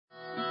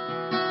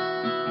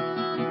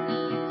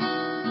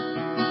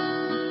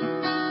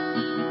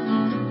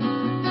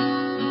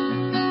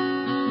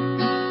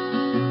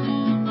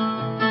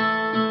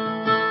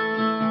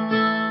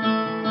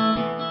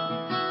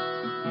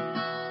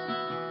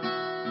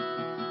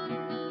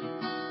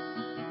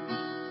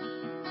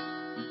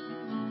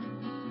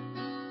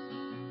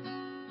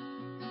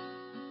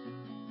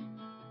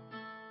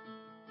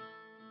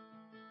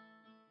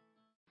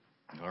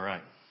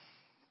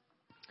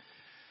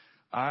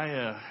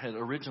I had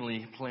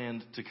originally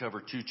planned to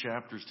cover 2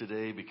 chapters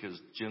today because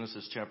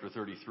Genesis chapter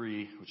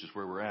 33, which is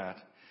where we're at,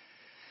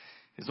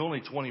 is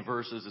only 20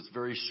 verses. It's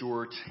very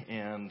short,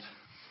 and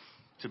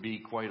to be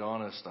quite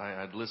honest,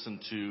 I'd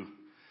listened to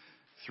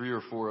 3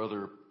 or 4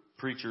 other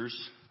preachers.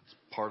 It's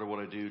part of what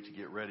I do to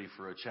get ready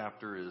for a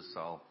chapter is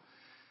I'll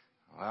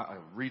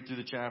read through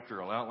the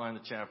chapter, I'll outline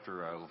the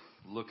chapter, I'll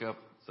look up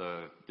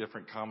the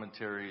different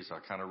commentaries,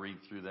 I'll kind of read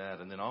through that,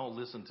 and then I'll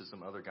listen to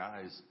some other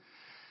guys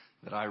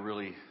that I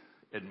really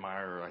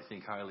admire, I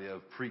think highly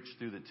of, preach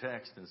through the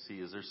text and see,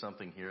 is there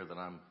something here that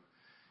I'm,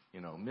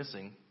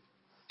 missing?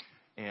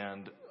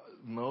 And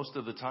most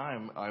of the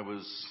time I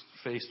was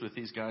faced with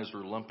these guys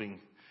were lumping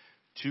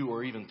 2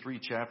 or even 3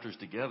 chapters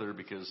together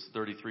because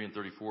 33 and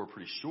 34 are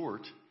pretty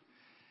short.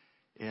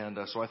 And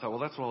so I thought, well,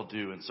 that's what I'll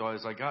do. And so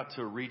as I got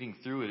to reading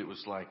through it, it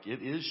was like,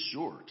 it is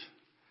short,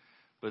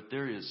 but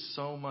there is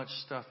so much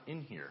stuff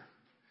in here.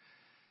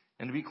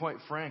 And to be quite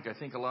frank, I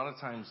think a lot of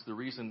times the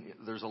reason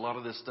there's a lot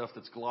of this stuff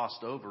that's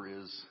glossed over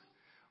is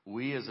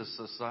we as a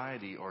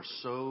society are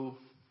so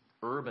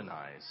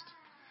urbanized.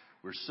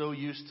 We're so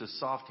used to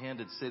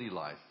soft-handed city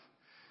life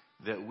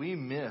that we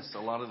miss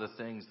a lot of the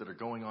things that are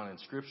going on in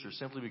Scripture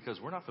simply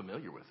because we're not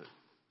familiar with it.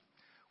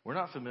 We're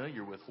not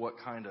familiar with what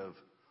kind of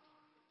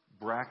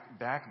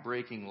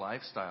back-breaking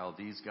lifestyle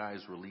these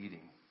guys were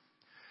leading.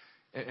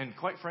 And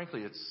quite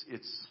frankly,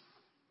 it's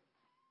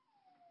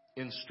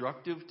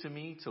instructive to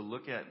me to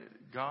look at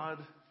God,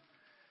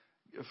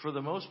 for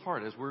the most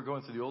part, as we're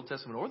going through the Old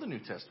Testament or the New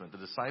Testament, the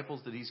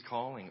disciples that he's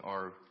calling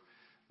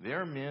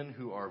they're men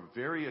who are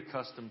very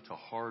accustomed to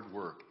hard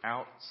work,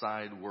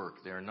 outside work.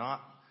 They're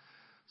not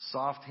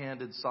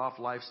soft-handed, soft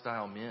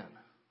lifestyle men.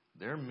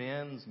 They're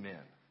men's men.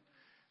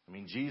 I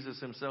mean,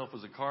 Jesus himself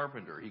was a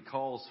carpenter. He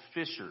calls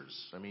fishers.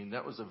 I mean,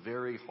 that was a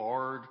very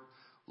hard,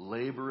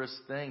 laborious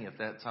thing at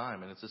that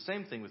time. And it's the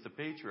same thing with the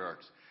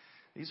patriarchs.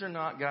 These are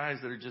not guys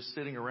that are just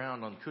sitting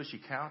around on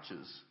cushy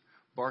couches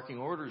barking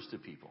orders to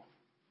people.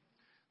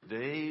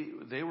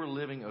 They were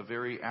living a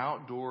very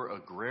outdoor,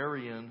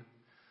 agrarian,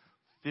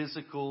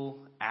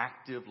 physical,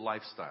 active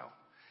lifestyle.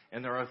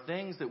 And there are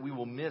things that we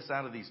will miss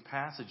out of these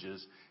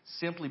passages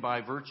simply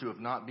by virtue of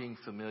not being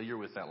familiar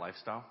with that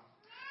lifestyle.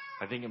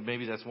 I think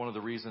maybe that's one of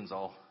the reasons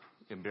I'll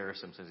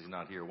embarrass him since he's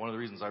not here. One of the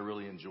reasons I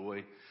really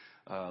enjoy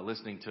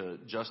listening to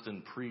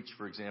Justin preach,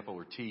 for example,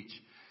 or teach,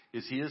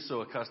 is he is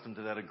so accustomed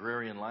to that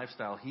agrarian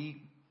lifestyle.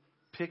 He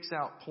picks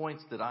out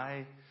points that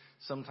I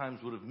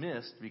sometimes would have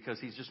missed because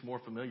he's just more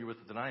familiar with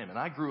it than I am. And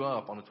I grew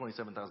up on a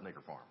 27,000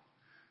 acre farm.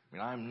 I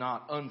mean, I'm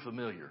not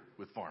unfamiliar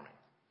with farming,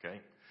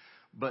 okay?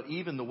 But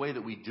even the way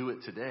that we do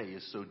it today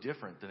is so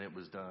different than it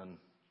was done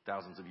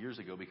thousands of years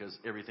ago because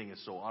everything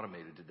is so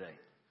automated today,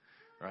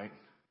 right?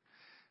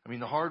 I mean,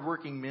 the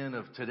hardworking men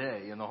of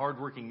today and the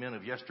hardworking men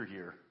of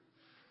yesteryear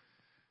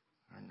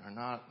are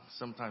not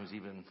sometimes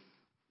even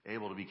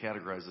able to be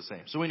categorized the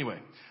same. So anyway,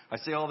 I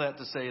say all that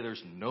to say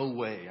there's no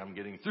way I'm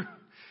getting through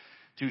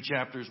 2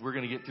 chapters. We're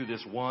going to get through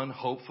this one,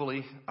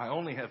 hopefully. I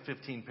only have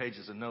 15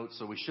 pages of notes,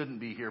 so we shouldn't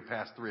be here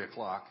past 3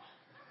 o'clock.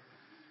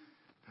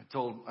 I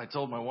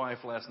told my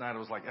wife last night, I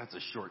was like, that's a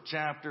short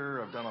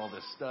chapter. I've done all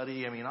this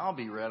study. I mean, I'll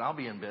be ready. I'll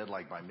be in bed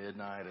like by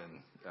midnight.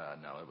 And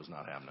no, it was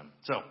not happening.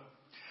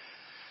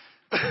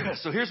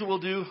 So here's what we'll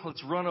do.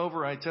 Let's run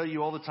over. I tell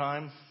you all the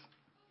time,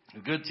 a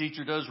good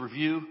teacher does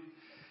review.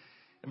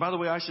 And by the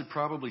way, I should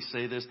probably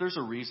say this. There's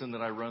a reason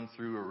that I run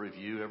through a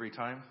review every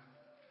time.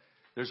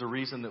 There's a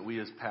reason that we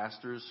as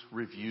pastors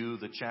review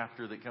the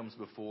chapter that comes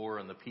before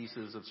and the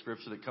pieces of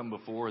Scripture that come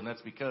before. And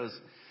that's because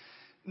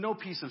no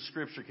piece of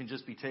Scripture can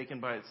just be taken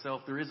by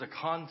itself. There is a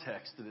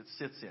context that it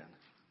sits in.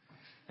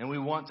 And we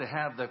want to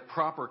have the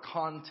proper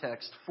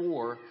context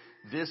for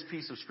this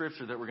piece of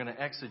Scripture that we're going to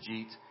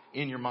exegete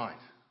in your mind.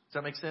 Does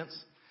that make sense?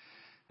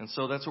 And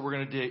so that's what we're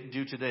going to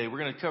do today. We're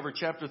going to cover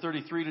chapter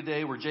 33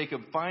 today, where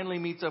Jacob finally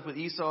meets up with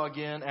Esau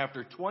again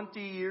after 20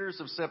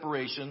 years of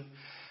separation.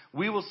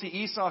 We will see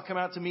Esau come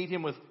out to meet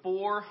him with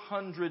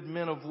 400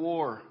 men of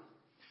war.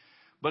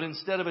 But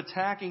instead of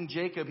attacking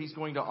Jacob, he's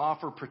going to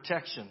offer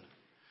protection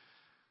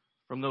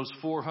from those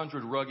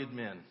 400 rugged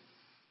men.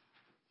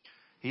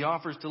 He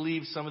offers to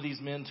leave some of these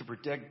men to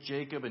protect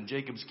Jacob and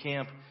Jacob's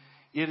camp.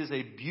 It is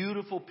a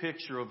beautiful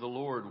picture of the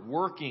Lord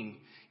working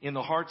in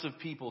the hearts of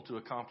people to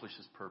accomplish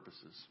his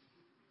purposes.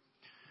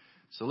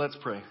 So let's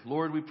pray.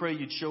 Lord, we pray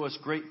you'd show us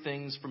great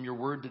things from your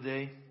word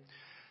today.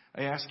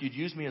 I ask you'd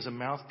use me as a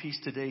mouthpiece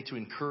today to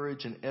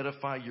encourage and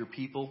edify your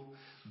people.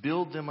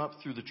 Build them up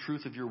through the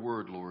truth of your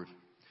word, Lord.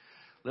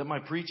 Let my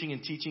preaching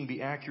and teaching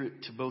be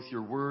accurate to both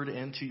your word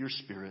and to your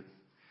spirit.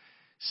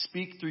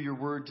 Speak through your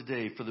word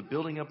today for the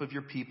building up of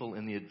your people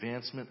and the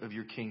advancement of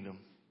your kingdom.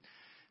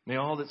 May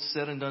all that's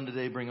said and done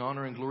today bring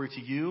honor and glory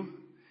to you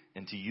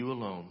and to you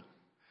alone.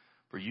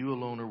 For you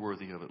alone are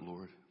worthy of it,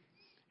 Lord.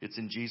 It's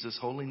in Jesus'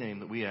 holy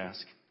name that we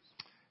ask.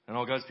 And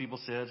all God's people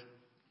said,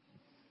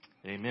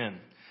 amen.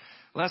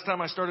 Last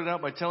time I started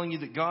out by telling you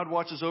that God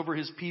watches over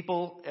his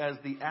people as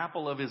the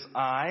apple of his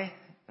eye.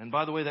 And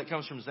by the way, that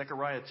comes from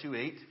Zechariah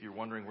 2:8, if you're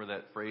wondering where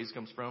that phrase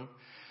comes from.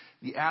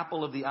 The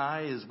apple of the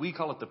eye we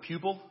call it the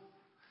pupil.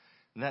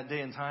 In that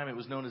day and time, it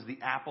was known as the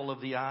apple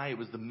of the eye. It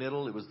was the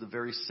middle. It was the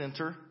very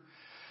center.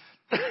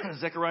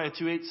 Zechariah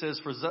 2:8 says,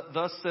 "For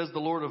thus says the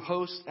Lord of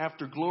hosts,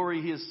 after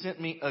glory he has sent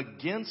me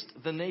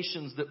against the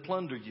nations that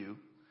plunder you,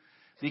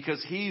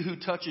 because he who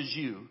touches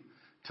you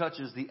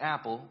touches the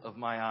apple of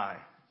my eye."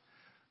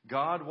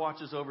 God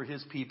watches over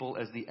his people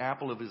as the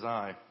apple of his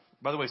eye.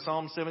 By the way,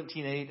 Psalm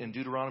 17:8 and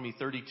Deuteronomy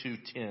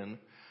 32:10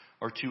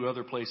 are two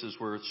other places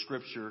where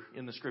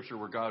in the scripture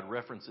where God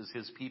references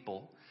his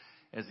people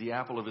as the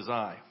apple of his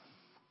eye.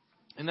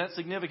 And that's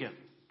significant.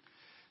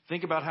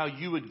 Think about how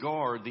you would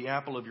guard the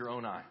apple of your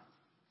own eye.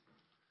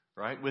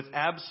 Right? With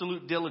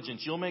absolute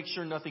diligence. You'll make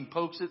sure nothing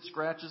pokes it,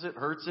 scratches it,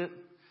 hurts it.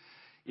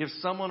 If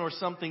someone or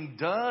something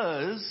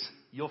does,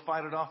 you'll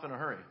fight it off in a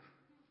hurry.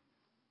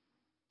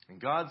 And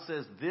God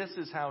says this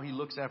is how he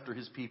looks after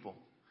his people.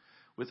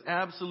 With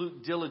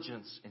absolute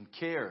diligence and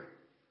care.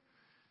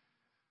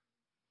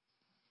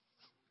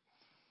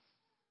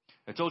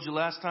 I told you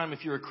last time,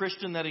 if you're a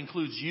Christian, that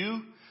includes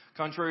you.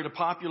 Contrary to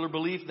popular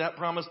belief, that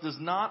promise does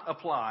not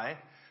apply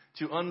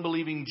to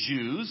unbelieving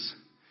Jews.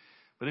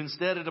 But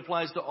instead it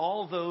applies to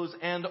all those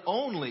and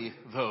only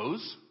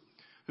those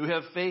who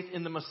have faith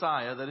in the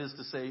Messiah, that is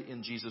to say,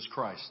 in Jesus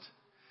Christ.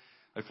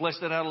 I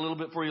fleshed that out a little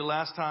bit for you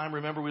last time.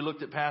 Remember, we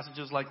looked at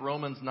passages like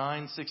Romans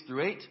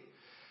 9:6-8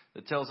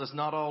 that tells us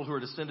not all who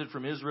are descended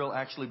from Israel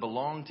actually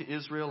belong to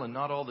Israel, and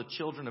not all the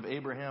children of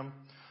Abraham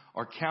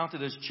are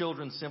counted as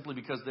children simply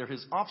because they're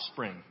his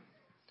offspring.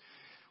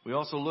 We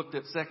also looked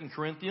at 2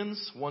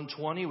 Corinthians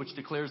 1:20, which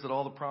declares that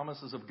all the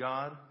promises of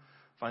God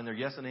find their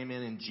yes and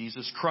amen in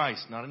Jesus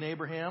Christ. Not in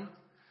Abraham,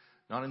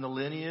 not in the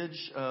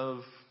lineage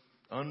of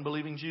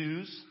unbelieving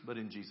Jews, but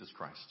in Jesus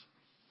Christ.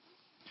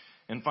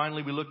 And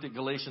finally, we looked at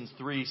Galatians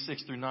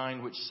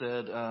 3:6-9, which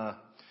said,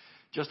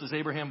 just as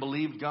Abraham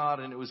believed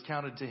God and it was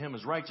counted to him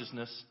as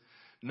righteousness,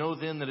 know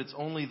then that it's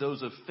only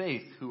those of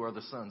faith who are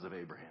the sons of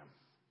Abraham.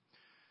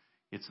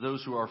 It's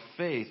those who are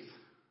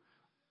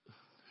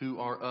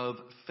of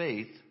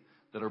faith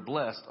that are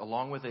blessed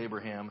along with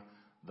Abraham,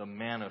 the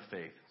man of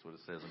faith. That's what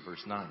it says in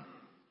verse 9.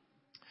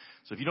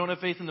 So if you don't have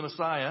faith in the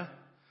Messiah,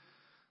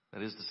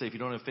 that is to say, if you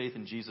don't have faith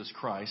in Jesus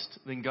Christ,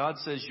 then God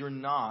says you're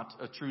not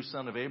a true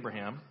son of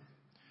Abraham,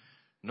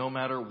 no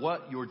matter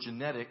what your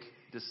genetic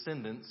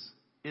descendants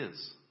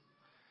is.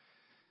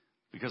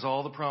 Because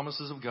all the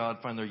promises of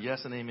God find their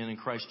yes and amen in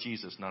Christ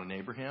Jesus, not in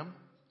Abraham,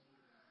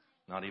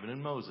 not even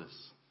in Moses,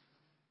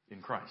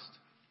 in Christ.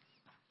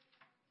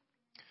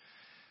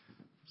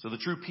 So the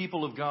true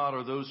people of God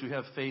are those who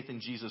have faith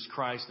in Jesus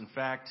Christ. In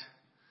fact,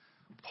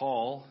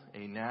 Paul,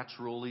 a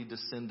naturally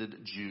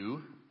descended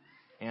Jew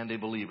and a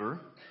believer,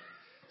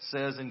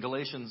 says in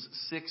Galatians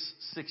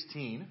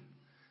 6:16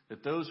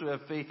 that those who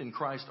have faith in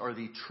Christ are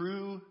the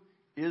true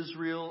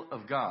Israel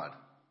of God.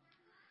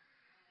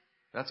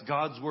 That's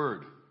God's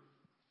word.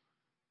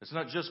 It's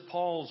not just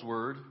Paul's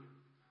word.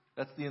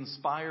 That's the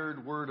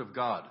inspired word of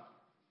God.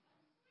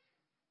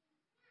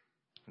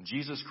 And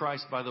Jesus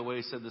Christ, by the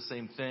way, said the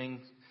same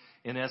thing,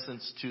 in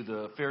essence, to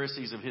the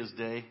Pharisees of his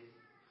day.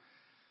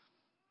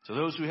 So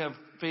those who have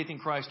faith in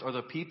Christ are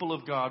the people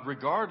of God,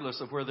 regardless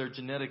of where their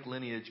genetic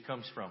lineage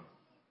comes from.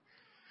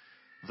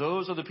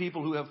 Those are the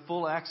people who have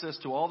full access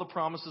to all the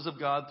promises of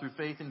God through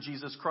faith in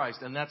Jesus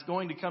Christ. And that's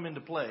going to come into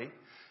play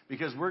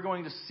because we're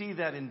going to see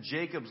that in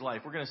Jacob's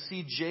life. We're going to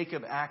see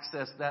Jacob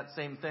access that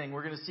same thing.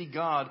 We're going to see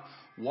God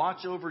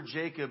watch over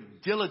Jacob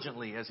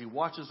diligently as he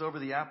watches over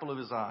the apple of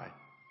his eye.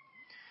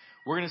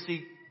 We're going to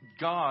see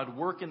God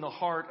work in the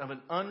heart of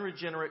an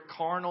unregenerate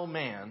carnal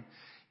man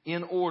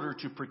in order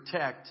to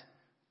protect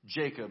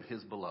Jacob,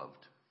 his beloved.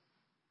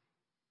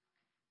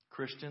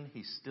 Christian,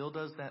 he still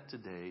does that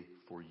today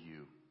for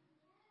you.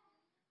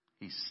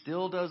 He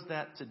still does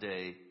that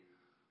today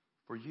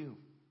for you.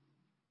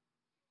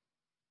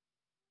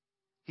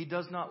 He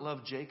does not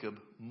love Jacob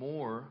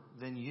more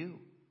than you.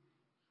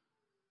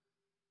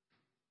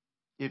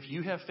 If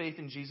you have faith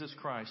in Jesus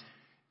Christ,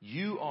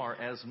 you are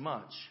as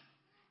much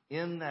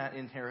in that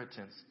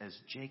inheritance as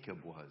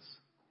Jacob was.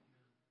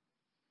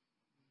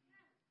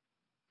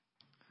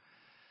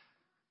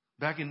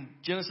 Back in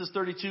Genesis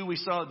 32, we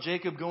saw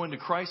Jacob go into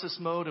crisis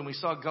mode, and we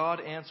saw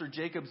God answer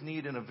Jacob's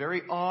need in a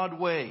very odd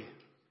way.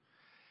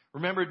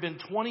 Remember, it had been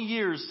 20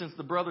 years since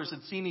the brothers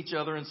had seen each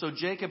other, and so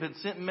Jacob had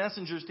sent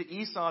messengers to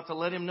Esau to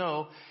let him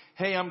know,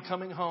 hey, I'm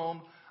coming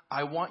home.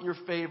 I want your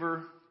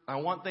favor. I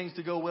want things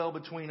to go well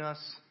between us.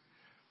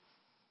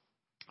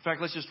 In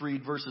fact, let's just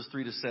read verses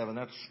 3-7.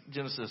 That's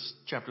Genesis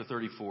chapter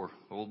 34.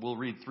 We'll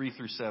read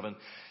 3-7.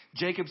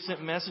 Jacob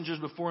sent messengers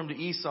before him to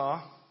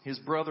Esau, his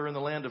brother in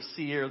the land of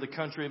Seir, the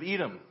country of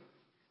Edom,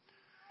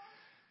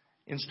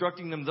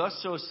 instructing them, thus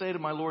so say to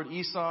my lord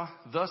Esau,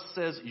 thus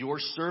says your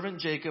servant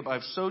Jacob,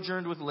 I've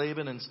sojourned with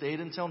Laban and stayed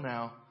until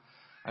now.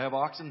 I have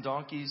oxen,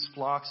 donkeys,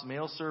 flocks,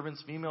 male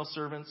servants, female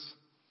servants.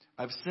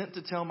 I've sent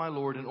to tell my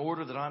lord in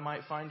order that I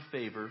might find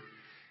favor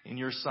in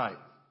your sight.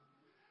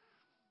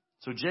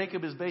 So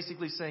Jacob is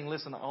basically saying,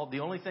 listen, the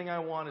only thing I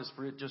want is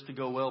for it just to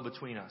go well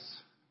between us.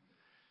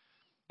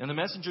 And the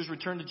messengers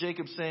returned to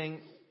Jacob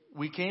saying,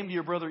 we came to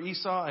your brother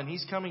Esau, and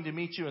he's coming to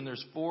meet you, and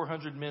there's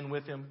 400 men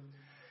with him.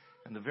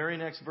 And the very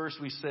next verse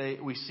we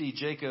see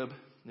Jacob,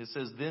 it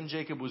says, then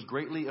Jacob was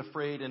greatly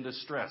afraid and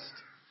distressed.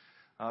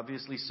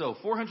 Obviously so.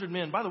 400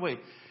 men, by the way,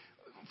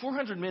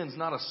 400 men is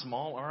not a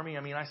small army.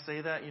 I mean, I say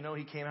that,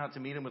 he came out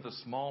to meet him with a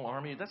small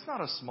army. That's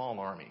not a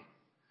small army.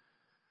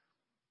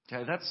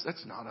 Okay,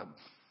 that's not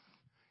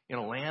in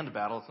a land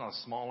battle, it's not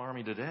a small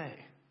army today.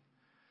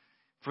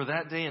 For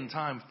that day and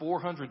time,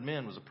 400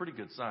 men was a pretty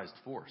good sized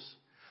force.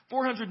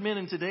 400 men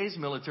in today's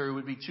military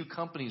would be 2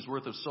 companies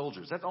worth of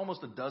soldiers. That's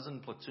almost a dozen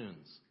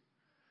platoons.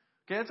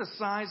 Okay, that's a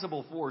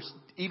sizable force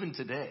even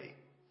today.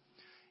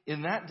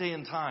 In that day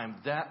and time,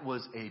 that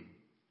was a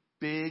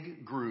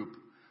big group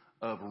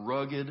of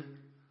rugged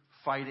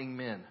fighting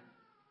men.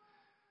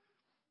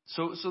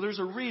 So there's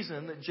a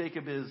reason that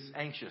Jacob is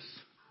anxious.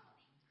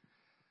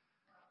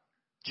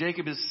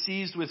 Jacob is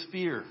seized with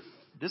fear.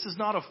 This is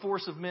not a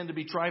force of men to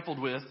be trifled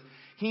with.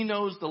 He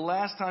knows the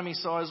last time he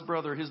saw his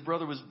brother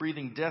was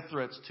breathing death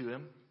threats to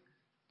him.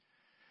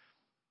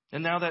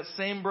 And now that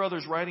same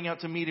brother's riding out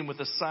to meet him with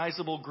a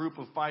sizable group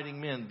of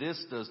fighting men.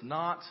 This does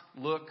not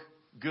look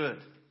good.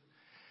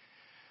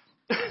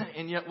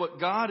 And yet what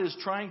God is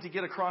trying to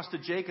get across to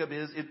Jacob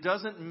is it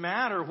doesn't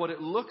matter what it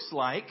looks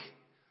like.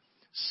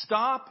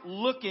 Stop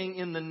looking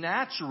in the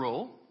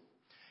natural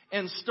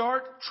and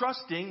start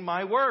trusting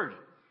my word.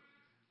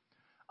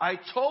 I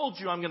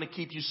told you I'm going to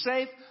keep you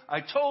safe.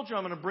 I told you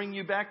I'm going to bring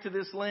you back to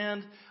this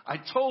land. I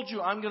told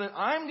you I'm going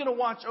to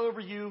watch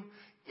over you.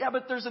 Yeah,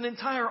 but there's an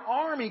entire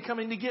army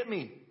coming to get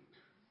me.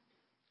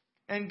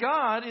 And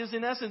God is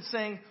in essence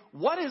saying,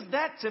 what is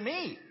that to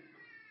me?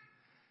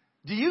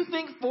 Do you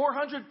think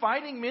 400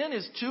 fighting men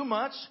is too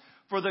much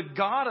for the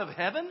God of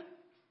heaven?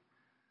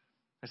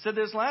 I said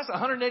this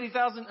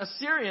 180,000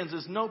 Assyrians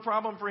is no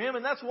problem for him,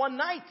 and that's one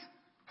night.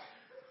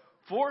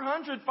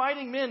 400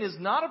 fighting men is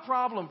not a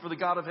problem for the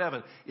God of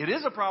heaven. It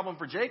is a problem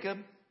for Jacob.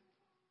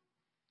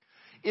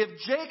 If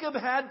Jacob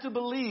had to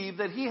believe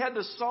that he had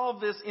to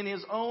solve this in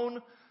his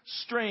own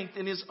strength,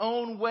 in his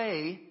own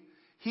way,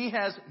 he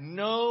has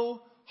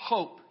no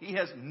hope. He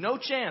has no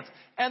chance.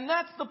 And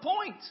that's the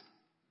point.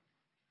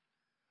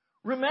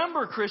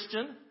 Remember,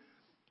 Christian,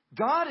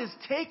 God is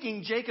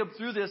taking Jacob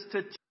through this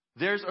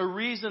there's a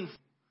reason.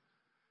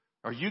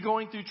 Are you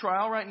going through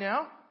trial right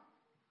now?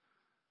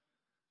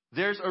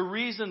 There's a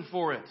reason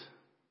for it.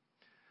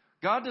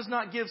 God does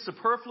not give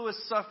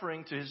superfluous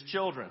suffering to his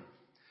children.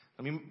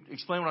 Let me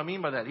explain what I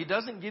mean by that. He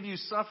doesn't give you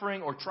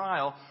suffering or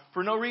trial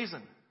for no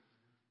reason.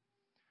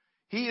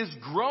 He is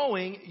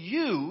growing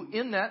you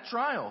in that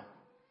trial.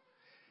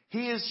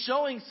 He is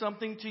showing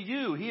something to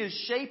you. He is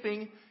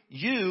shaping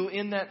you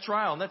in that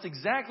trial. And that's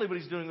exactly what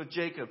he's doing with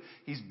Jacob.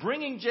 He's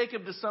bringing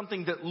Jacob to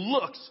something that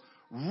looks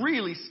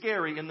really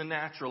scary in the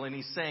natural. And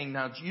he's saying,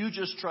 now you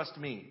just trust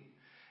me.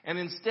 And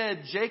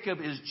instead, Jacob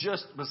is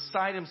just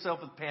beside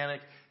himself with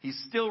panic.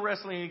 He's still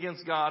wrestling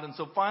against God. And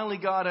so finally,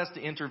 God has to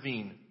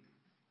intervene.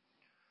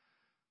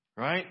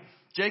 Right?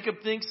 Jacob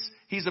thinks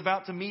he's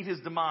about to meet his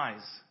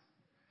demise.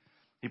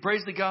 He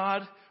prays to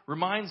God,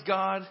 reminds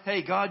God,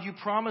 hey, God, you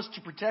promised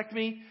to protect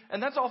me.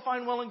 And that's all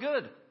fine, well, and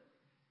good.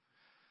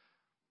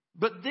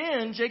 But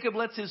then Jacob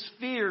lets his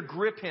fear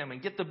grip him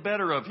and get the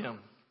better of him.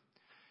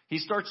 He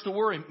starts to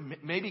worry,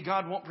 maybe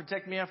God won't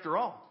protect me after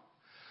all.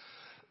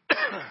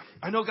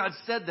 I know God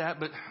said that,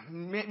 but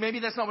maybe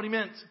that's not what he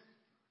meant.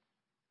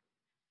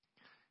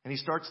 And he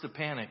starts to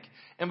panic.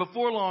 And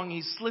before long,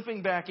 he's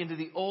slipping back into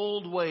the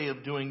old way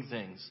of doing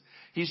things.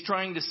 He's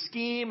trying to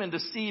scheme and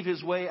deceive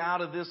his way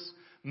out of this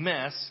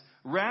mess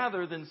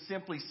rather than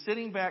simply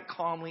sitting back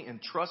calmly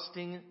and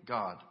trusting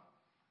God.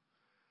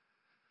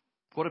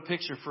 What a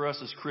picture for us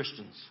as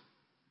Christians.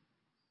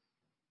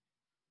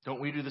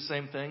 Don't we do the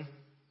same thing?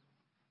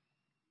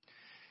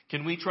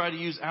 Can we try to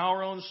use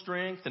our own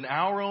strength and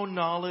our own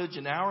knowledge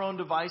and our own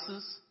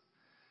devices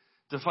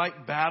to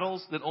fight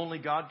battles that only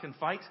God can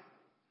fight?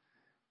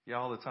 Yeah,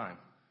 all the time.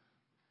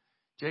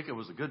 Jacob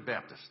was a good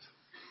Baptist.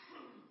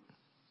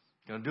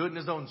 Going to do it in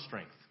his own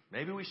strength.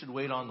 Maybe we should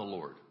wait on the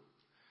Lord.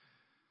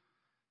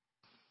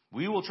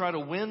 We will try to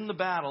win the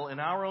battle in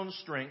our own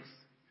strength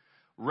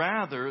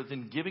rather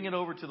than giving it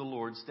over to the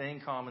Lord,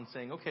 staying calm and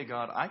saying, okay,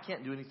 God, I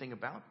can't do anything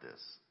about this.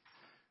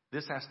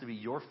 This has to be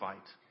your fight.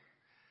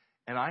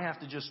 And I have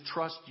to just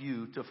trust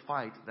you to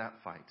fight that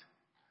fight.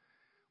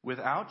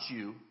 Without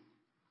you,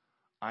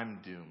 I'm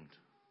doomed.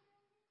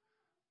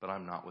 But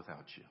I'm not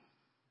without you.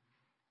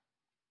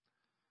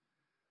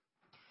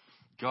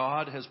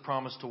 God has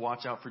promised to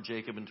watch out for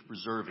Jacob and to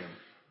preserve him.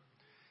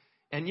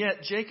 And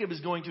yet, Jacob is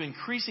going to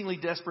increasingly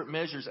desperate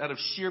measures out of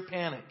sheer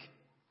panic.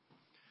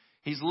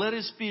 He's let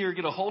his fear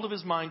get a hold of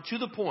his mind to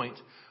the point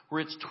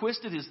where it's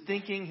twisted his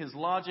thinking, his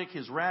logic,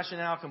 his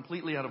rationale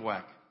completely out of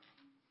whack.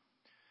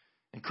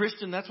 And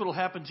Christian, that's what will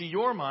happen to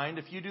your mind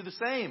if you do the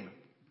same.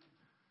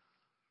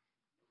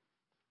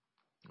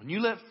 When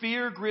you let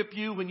fear grip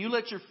you, when you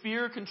let your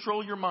fear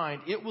control your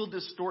mind, it will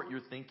distort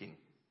your thinking.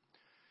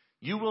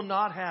 You will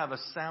not have a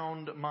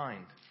sound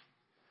mind.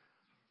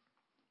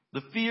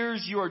 The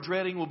fears you are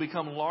dreading will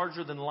become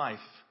larger than life.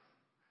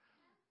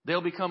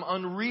 They'll become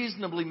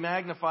unreasonably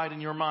magnified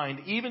in your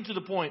mind, even to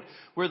the point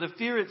where the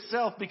fear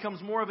itself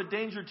becomes more of a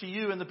danger to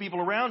you and the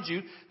people around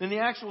you than the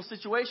actual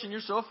situation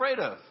you're so afraid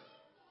of.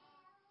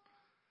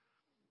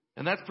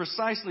 And that's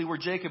precisely where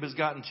Jacob has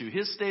gotten to.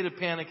 His state of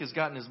panic has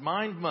gotten his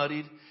mind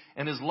muddied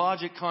and his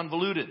logic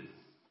convoluted.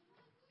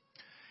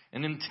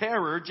 And in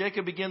terror,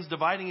 Jacob begins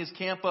dividing his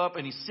camp up,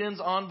 and he sends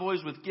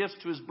envoys with gifts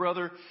to his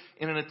brother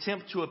in an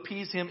attempt to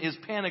appease him. His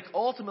panic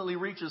ultimately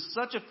reaches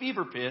such a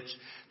fever pitch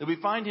that we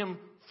find him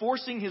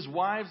forcing his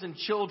wives and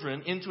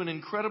children into an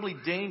incredibly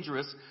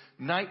dangerous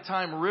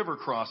nighttime river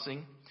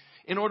crossing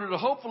in order to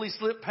hopefully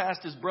slip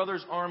past his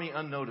brother's army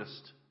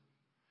unnoticed.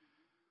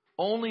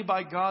 Only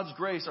by God's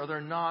grace are there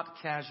not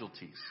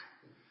casualties.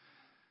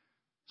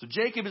 So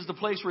Jacob is the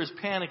place where his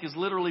panic is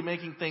literally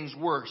making things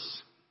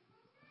worse.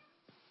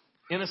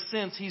 In a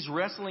sense, he's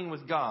wrestling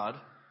with God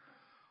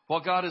while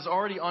God is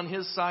already on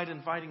his side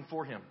and fighting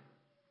for him.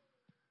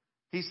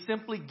 He's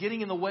simply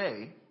getting in the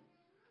way.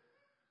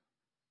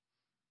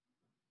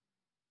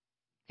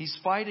 He's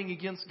fighting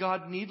against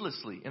God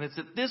needlessly. And it's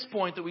at this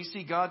point that we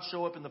see God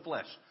show up in the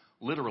flesh,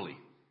 literally.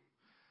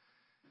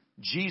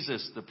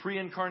 Jesus, the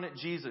pre-incarnate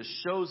Jesus,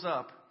 shows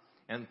up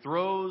and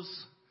throws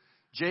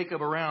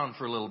Jacob around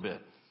for a little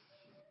bit.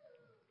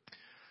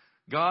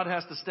 God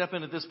has to step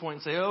in at this point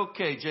and say,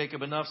 okay,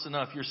 Jacob, enough's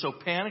enough. You're so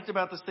panicked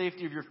about the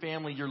safety of your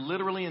family. You're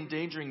literally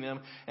endangering them.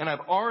 And I've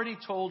already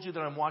told you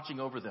that I'm watching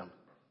over them.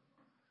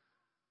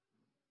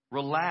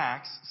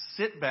 Relax,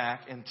 sit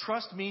back, and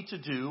trust me to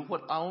do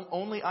what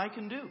only I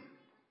can do.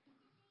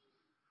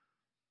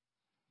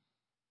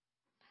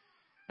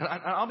 And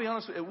I'll be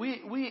honest with you,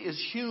 we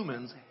as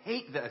humans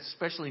hate that,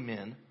 especially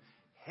men,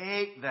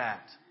 hate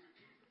that.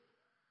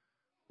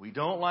 We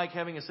don't like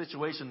having a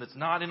situation that's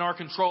not in our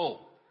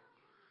control.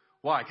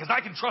 Why? Because I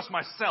can trust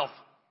myself.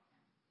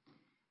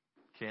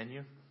 Can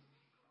you?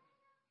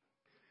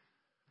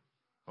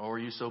 Oh, are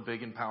you so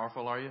big and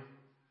powerful, are you?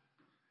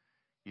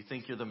 You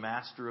think you're the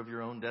master of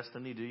your own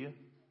destiny, do you?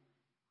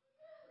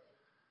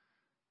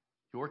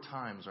 Your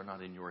times are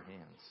not in your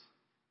hands.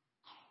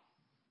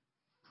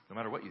 No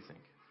matter what you think.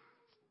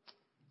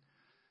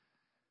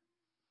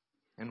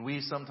 And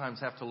we sometimes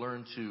have to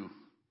learn to,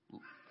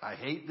 I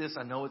hate this,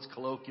 I know it's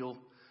colloquial.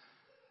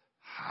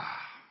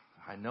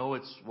 I know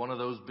it's one of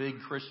those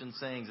big Christian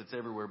sayings that's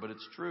everywhere, but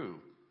it's true.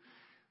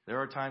 There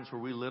are times where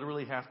we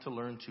literally have to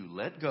learn to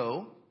let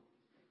go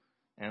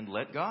and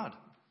let God.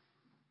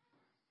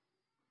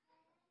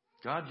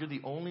 God, you're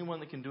the only one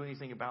that can do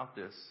anything about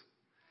this.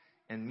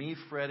 And me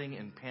fretting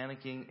and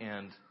panicking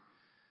and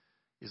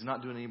is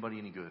not doing anybody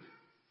any good.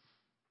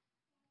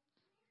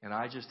 And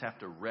I just have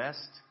to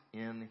rest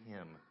in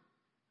Him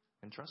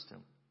and trust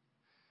Him.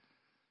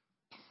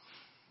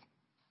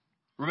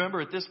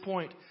 Remember, at this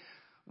point,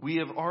 we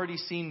have already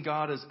seen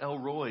God as El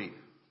Roi. If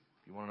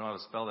you want to know how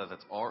to spell that,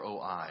 that's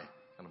R-O-I.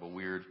 Kind of a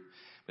weird,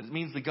 but it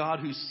means the God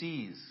who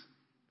sees.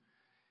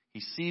 He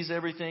sees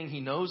everything.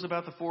 He knows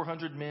about the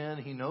 400 men.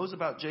 He knows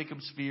about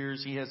Jacob's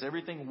fears. He has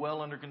everything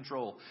well under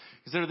control.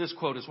 Consider this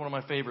quote. It's one of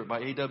my favorite by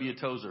A.W.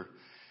 Tozer.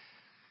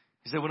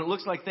 He said, when it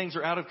looks like things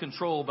are out of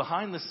control,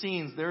 behind the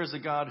scenes there is a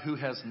God who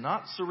has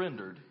not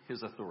surrendered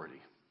His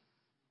authority.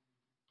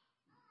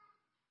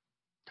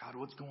 God,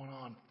 what's going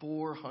on?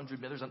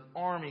 400 men. There's an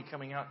army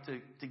coming out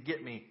to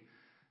get me.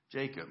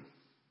 Jacob,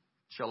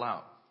 chill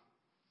out.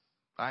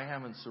 I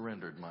haven't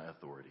surrendered my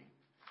authority.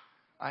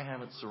 I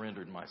haven't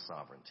surrendered my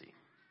sovereignty.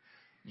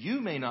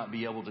 You may not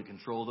be able to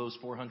control those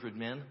 400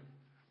 men,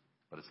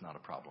 but it's not a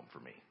problem for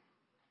me.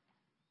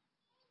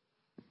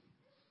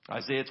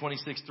 Isaiah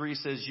 26:3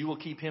 says, you will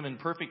keep him in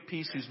perfect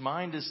peace whose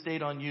mind is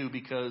stayed on you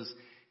because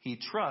he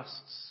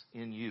trusts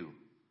in you.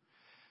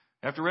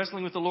 After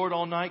wrestling with the Lord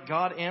all night,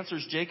 God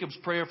answers Jacob's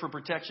prayer for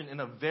protection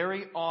in a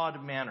very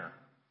odd manner.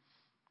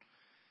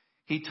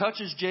 He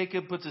touches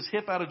Jacob, puts his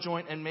hip out of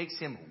joint, and makes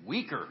him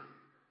weaker.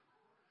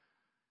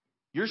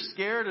 You're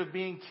scared of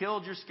being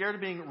killed. You're scared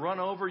of being run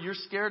over. You're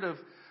scared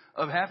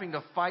of having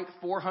to fight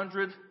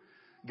 400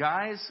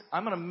 guys.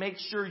 I'm going to make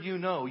sure you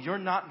know you're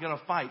not going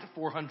to fight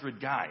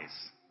 400 guys.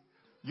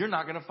 You're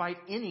not going to fight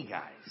any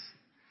guys.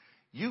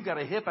 You got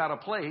a hip out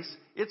of place.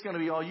 It's going to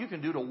be all you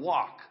can do to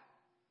walk.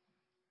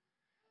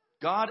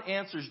 God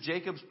answers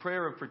Jacob's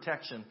prayer of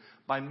protection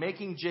by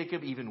making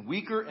Jacob even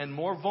weaker and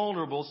more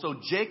vulnerable.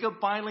 So Jacob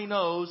finally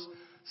knows,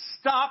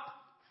 stop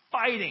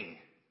fighting.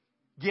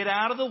 Get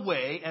out of the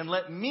way and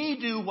let me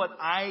do what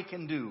I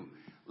can do.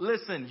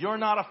 Listen, you're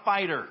not a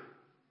fighter.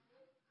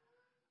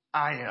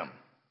 I am.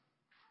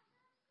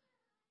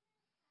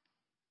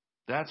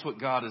 That's what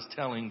God is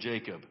telling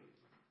Jacob.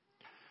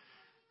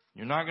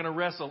 You're not going to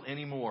wrestle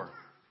anymore.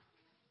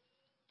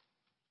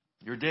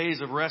 Your days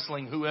of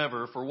wrestling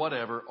whoever for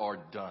whatever are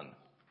done.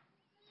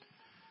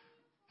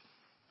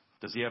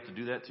 Does He have to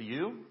do that to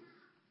you?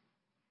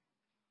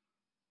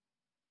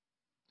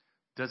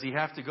 Does He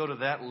have to go to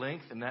that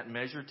length and that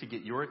measure to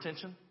get your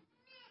attention?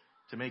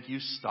 To make you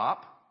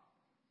stop?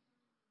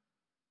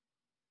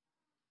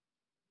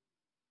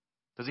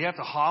 Does He have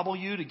to hobble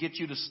you to get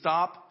you to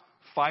stop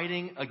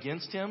fighting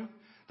against Him?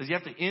 Does he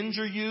have to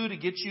injure you to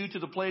get you to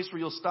the place where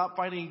you'll stop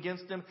fighting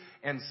against him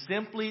and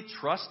simply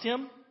trust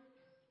him?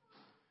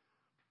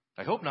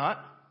 I hope not.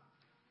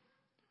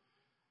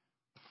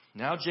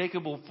 Now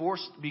Jacob will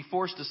be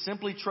forced to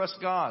simply trust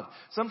God.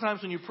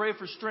 Sometimes when you pray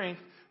for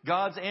strength,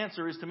 God's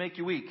answer is to make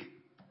you weak.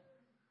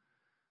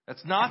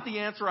 That's not the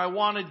answer I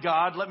wanted,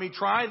 God. Let me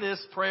try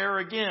this prayer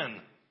again.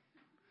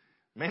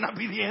 May not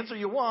be the answer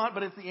you want,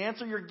 but it's the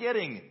answer you're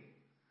getting.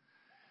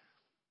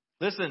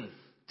 Listen,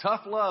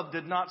 tough love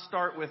did not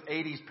start with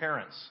 80s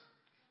parents.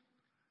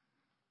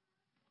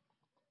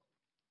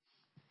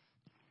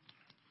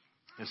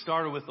 It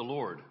started with the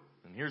Lord.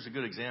 And here's a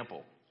good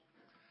example.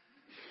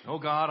 Oh,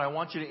 God, I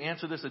want you to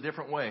answer this a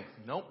different way.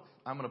 Nope,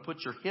 I'm going to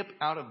put your hip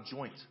out of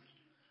joint.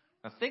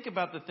 Now think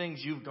about the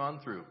things you've gone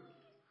through.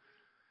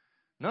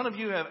 None of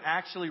you have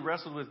actually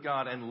wrestled with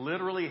God and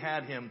literally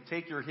had him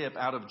take your hip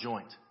out of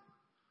joint.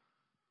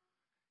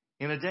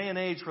 In a day and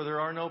age where there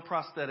are no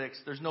prosthetics,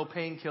 there's no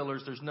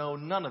painkillers, there's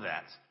none of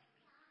that.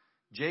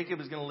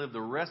 Jacob is going to live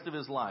the rest of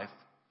his life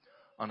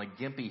on a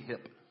gimpy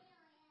hip.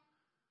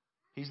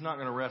 He's not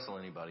going to wrestle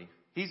anybody.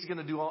 He's going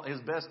to do all his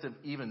best to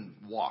even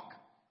walk.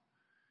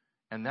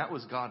 And that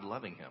was God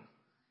loving him.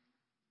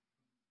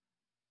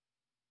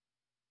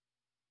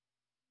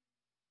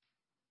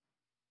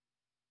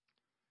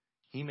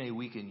 He may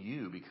weaken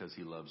you because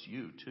he loves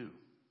you too.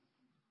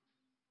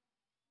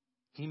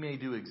 He may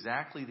do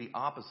exactly the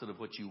opposite of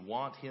what you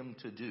want him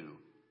to do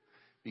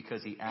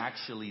because he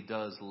actually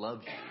does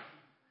love you.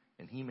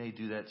 And he may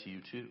do that to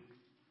you too.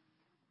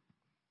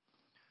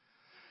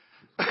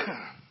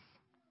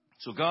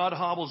 So God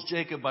hobbles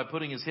Jacob by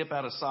putting his hip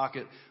out of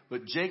socket,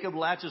 but Jacob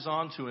latches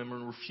onto him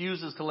and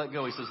refuses to let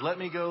go. He says, let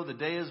me go. The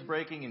day is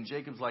breaking. And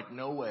Jacob's like,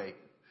 no way.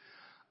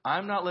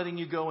 I'm not letting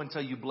you go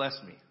until you bless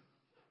me.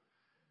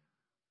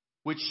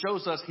 Which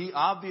shows us he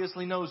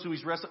obviously knows who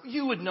he's wrestling.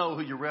 You would know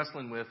who you're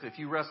wrestling with if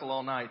you wrestle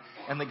all night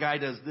and the guy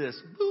does this,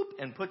 boop,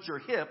 and puts your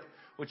hip,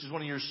 which is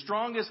one of your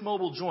strongest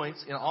mobile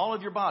joints in all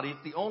of your body.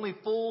 It's the only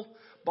full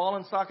ball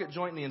and socket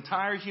joint in the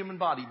entire human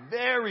body.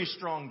 Very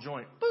strong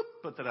joint.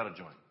 Boop, put that out of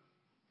joint.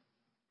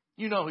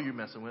 You know who you're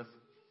messing with.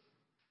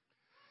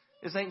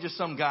 This ain't just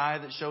some guy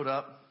that showed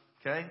up,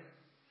 okay?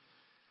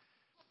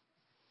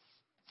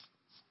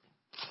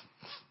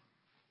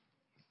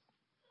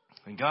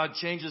 And God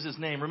changes his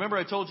name. Remember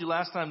I told you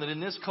last time that in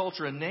this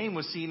culture, a name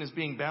was seen as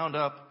being bound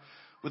up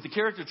with the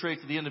character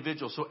traits of the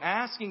individual. So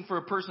asking for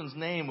a person's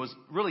name was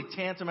really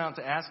tantamount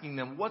to asking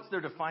them, what's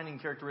their defining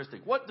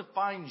characteristic? What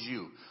defines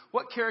you?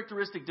 What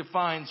characteristic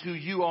defines who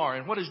you are?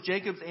 And what has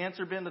Jacob's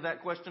answer been to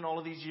that question all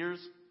of these years?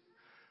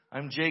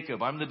 I'm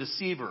Jacob. I'm the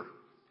deceiver.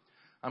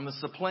 I'm the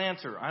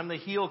supplanter. I'm the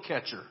heel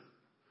catcher.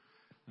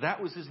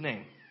 That was his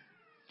name.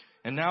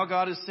 And now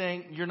God is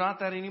saying, you're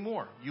not that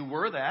anymore. You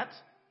were that,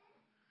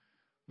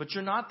 but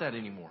you're not that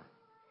anymore.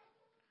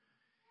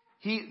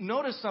 He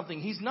noticed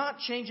something. He's not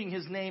changing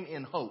his name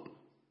in hope.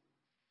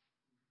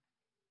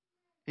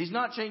 He's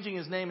not changing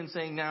his name and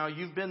saying, now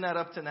you've been that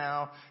up to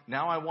now.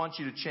 Now I want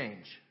you to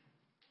change.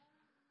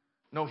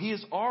 No, he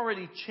has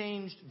already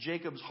changed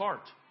Jacob's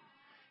heart.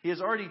 He has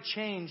already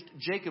changed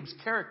Jacob's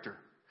character.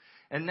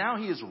 And now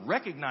he is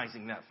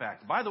recognizing that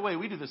fact. By the way,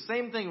 we do the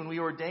same thing when we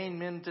ordain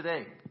men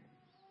today.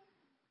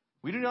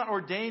 We do not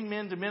ordain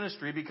men to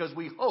ministry because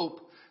we hope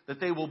that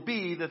they will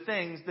be the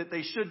things that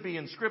they should be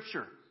in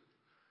Scripture.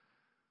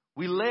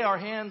 We lay our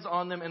hands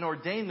on them and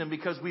ordain them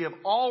because we have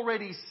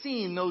already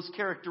seen those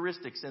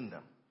characteristics in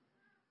them.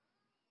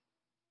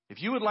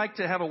 If you would like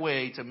to have a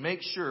way to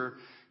make sure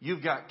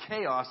you've got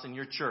chaos in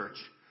your church,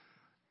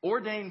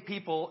 ordain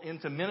people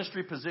into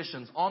ministry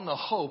positions on the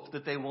hope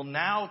that they will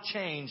now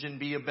change and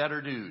be a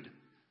better dude.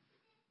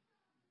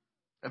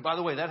 And by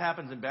the way, that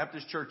happens in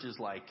Baptist churches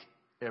like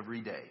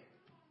every day.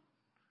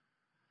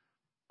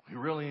 We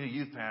really need a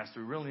youth pastor.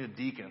 We really need a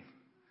deacon.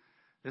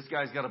 This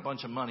guy's got a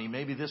bunch of money.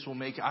 Maybe this will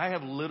make... I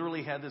have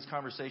literally had this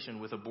conversation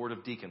with a board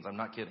of deacons. I'm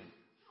not kidding.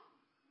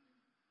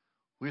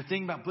 We were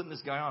thinking about putting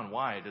this guy on.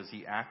 Why? Does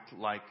he act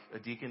like a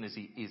deacon? Does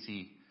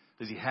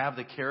he have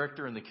the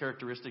character and the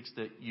characteristics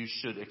that you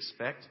should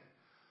expect?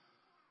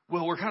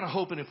 Well, we're kind of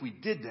hoping if we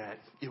did that,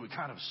 it would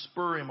kind of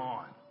spur him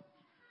on.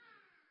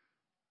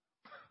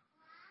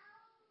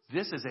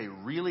 This is a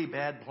really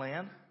bad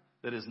plan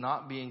that is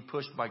not being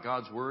pushed by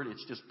God's word.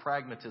 It's just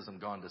pragmatism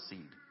gone to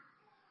seed.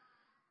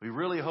 We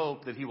really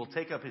hope that he will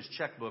take up his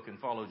checkbook and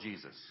follow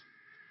Jesus.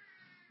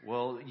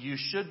 Well, you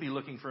should be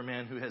looking for a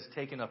man who has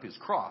taken up his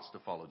cross to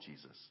follow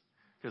Jesus,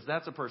 because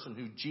that's a person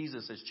who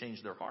Jesus has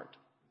changed their heart.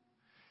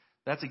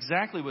 That's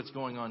exactly what's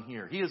going on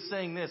here. He is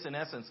saying this in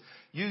essence.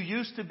 You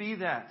used to be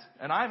that.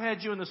 And I've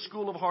had you in the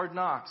school of hard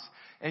knocks.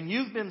 And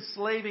you've been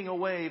slaving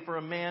away for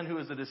a man who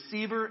is a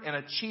deceiver and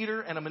a cheater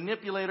and a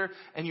manipulator.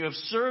 And you have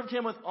served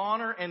him with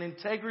honor and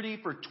integrity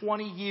for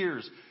 20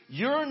 years.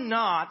 You're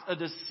not a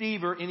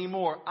deceiver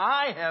anymore.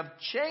 I have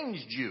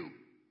changed you.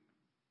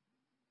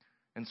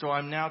 And so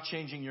I'm now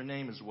changing your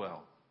name as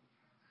well.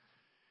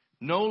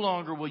 No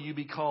longer will you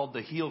be called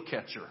the heel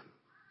catcher.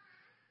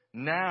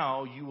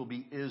 Now you will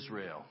be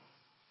Israel.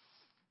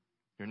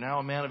 You're now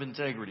a man of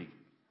integrity.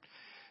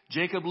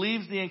 Jacob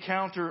leaves the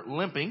encounter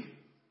limping,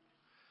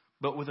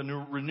 but with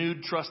a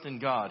renewed trust in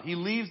God. He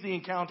leaves the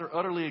encounter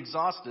utterly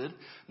exhausted.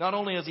 Not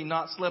only has he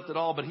not slept at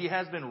all, but he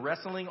has been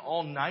wrestling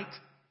all night.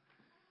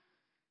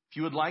 If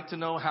you would like to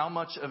know how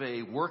much of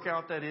a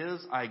workout that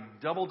is, I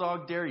double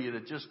dog dare you to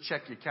just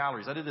check your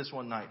calories. I did this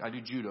one night. I do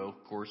judo,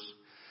 of course.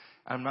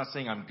 I'm not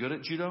saying I'm good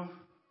at judo.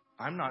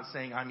 I'm not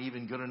saying I'm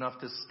even good enough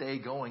to stay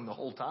going the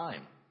whole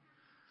time,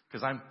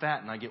 because I'm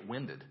fat and I get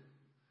winded.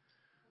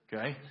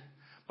 Okay?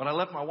 But I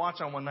left my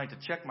watch on one night to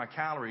check my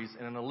calories,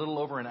 and in a little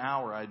over an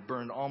hour, I'd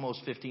burned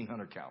almost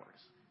 1,500 calories.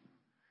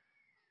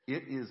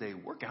 It is a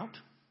workout.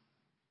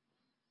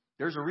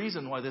 There's a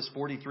reason why this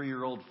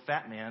 43-year-old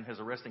fat man has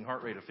a resting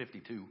heart rate of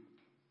 52.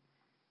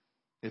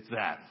 It's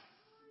that.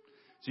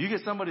 So you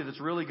get somebody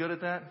that's really good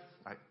at that.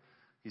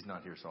 He's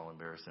not here, so I'll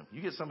embarrass him.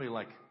 You get somebody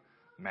like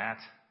Matt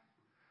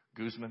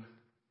Guzman.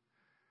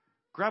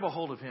 Grab a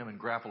hold of him and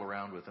grapple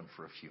around with him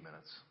for a few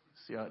minutes.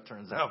 See how it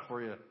turns out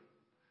for you.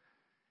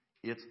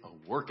 It's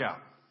a workout.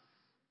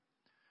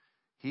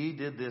 He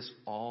did this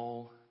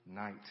all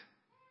night.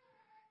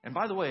 And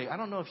by the way, I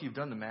don't know if you've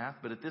done the math,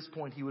 but at this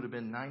point he would have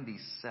been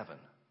 97.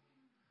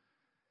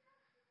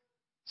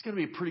 It's going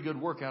to be a pretty good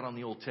workout on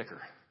the old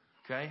ticker.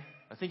 Okay?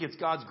 I think it's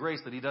God's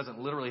grace that he doesn't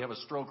literally have a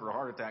stroke or a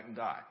heart attack and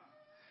die.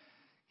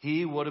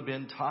 He would have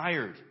been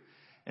tired.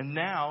 And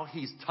now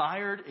he's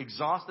tired,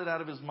 exhausted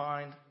out of his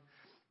mind,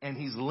 and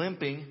he's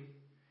limping.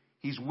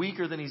 He's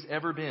weaker than he's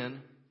ever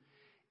been.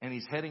 And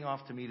he's heading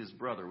off to meet his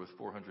brother with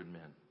 400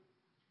 men.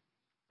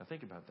 Now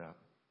think about that.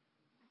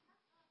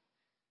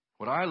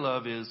 What I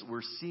love is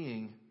we're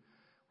seeing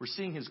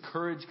his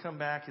courage come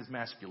back, his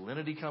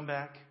masculinity come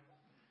back.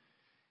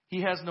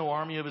 He has no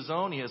army of his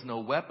own. He has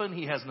no weapon.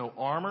 He has no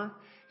armor.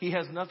 He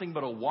has nothing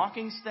but a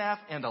walking staff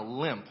and a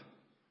limp.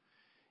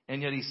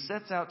 And yet he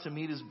sets out to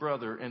meet his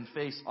brother and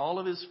face all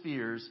of his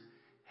fears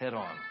head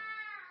on.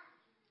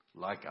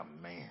 Like a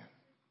man.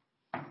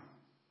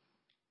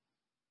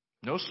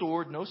 No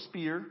sword, no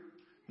spear,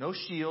 no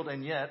shield,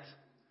 and yet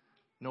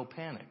no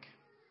panic.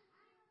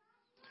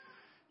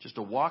 Just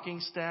a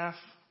walking staff,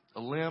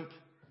 a limp.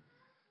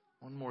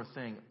 One more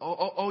thing.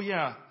 Oh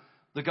yeah,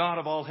 the God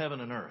of all heaven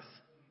and earth.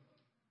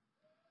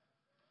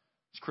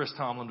 As Chris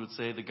Tomlin would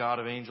say, the God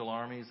of angel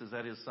armies is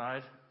at his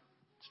side.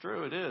 It's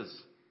true, it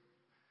is.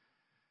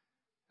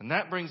 And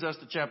that brings us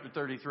to chapter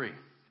 33.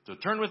 So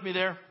turn with me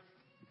there.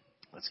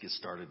 Let's get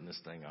started in this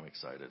thing. I'm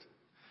excited.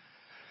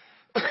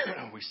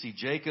 We see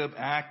Jacob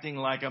acting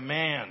like a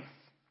man.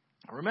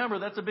 Remember,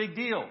 that's a big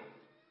deal.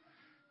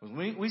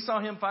 We saw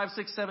him 5,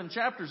 6, 7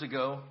 chapters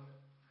ago.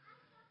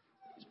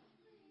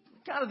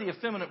 Kind of the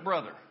effeminate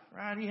brother,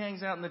 right? He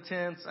hangs out in the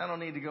tents. I don't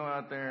need to go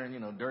out there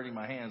and, dirty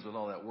my hands with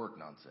all that work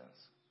nonsense.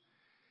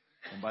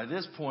 And by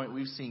this point,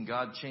 we've seen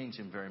God change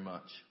him very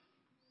much.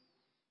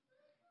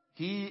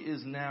 He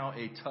is now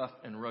a tough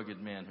and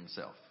rugged man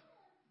himself.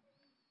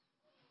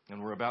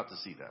 And we're about to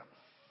see that.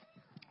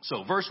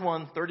 So verse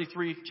 1,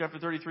 chapter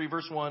 33,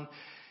 verse 1.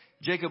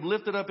 Jacob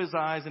lifted up his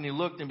eyes and he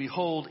looked, and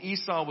behold,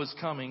 Esau was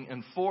coming,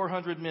 and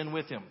 400 men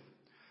with him.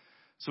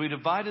 So he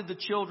divided the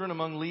children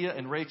among Leah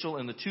and Rachel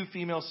and the 2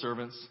 female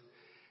servants.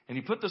 And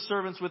he put the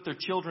servants with their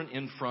children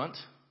in front,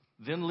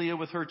 then Leah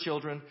with her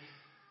children,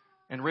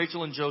 and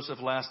Rachel and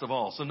Joseph last of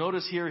all. So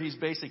notice here he's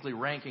basically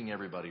ranking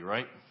everybody,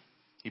 right?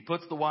 He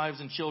puts the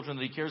wives and children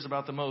that he cares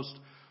about the most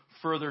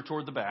further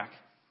toward the back.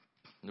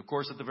 And of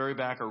course, at the very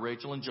back are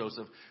Rachel and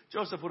Joseph.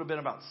 Joseph would have been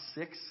about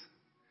 6.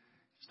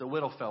 Just a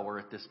widow feller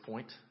at this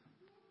point.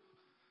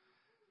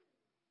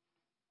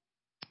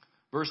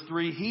 Verse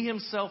 3, he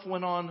himself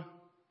went on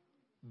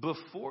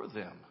before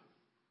them.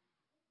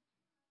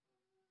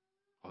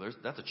 Well,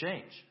 that's a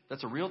change.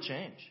 That's a real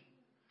change.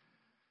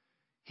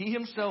 He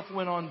himself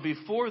went on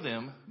before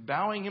them,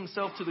 bowing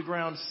himself to the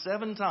ground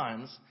 7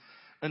 times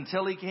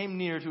until he came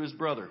near to his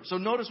brother. So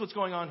notice what's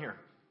going on here.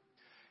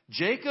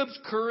 Jacob's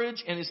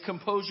courage and his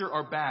composure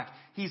are back.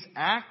 He's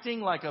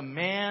acting like a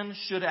man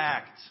should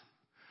act.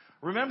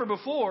 Remember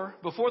before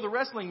the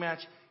wrestling match,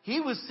 he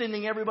was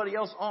sending everybody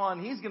else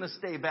on. He's going to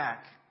stay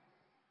back.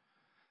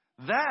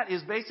 That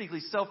is basically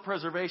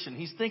self-preservation.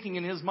 He's thinking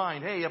in his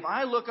mind, hey, if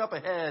I look up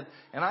ahead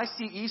and I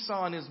see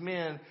Esau and his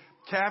men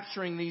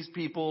capturing these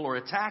people or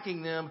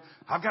attacking them,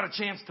 I've got a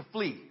chance to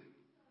flee.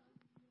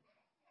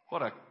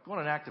 What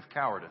an act of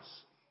cowardice.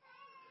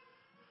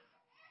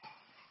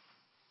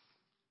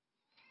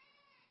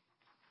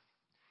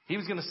 He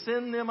was going to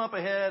send them up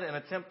ahead and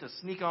attempt to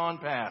sneak on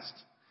past.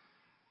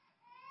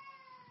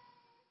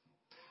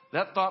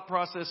 That thought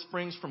process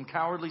springs from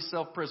cowardly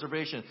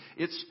self-preservation.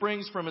 It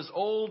springs from his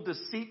old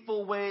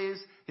deceitful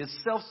ways, his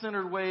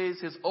self-centered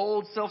ways, his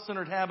old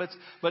self-centered habits.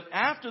 But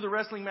after the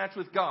wrestling match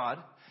with God,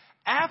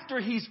 after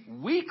he's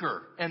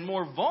weaker and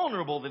more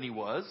vulnerable than he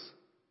was,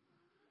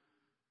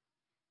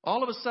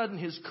 all of a sudden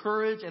his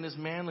courage and his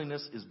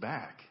manliness is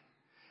back.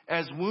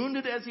 As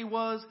wounded as he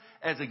was,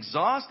 as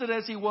exhausted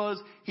as he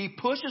was, he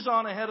pushes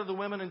on ahead of the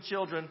women and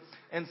children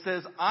and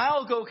says,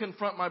 I'll go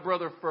confront my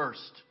brother first.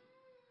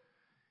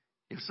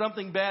 If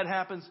something bad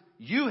happens,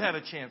 you have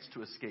a chance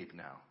to escape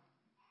now.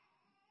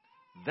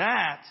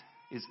 That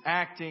is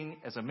acting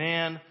as a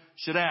man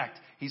should act.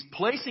 He's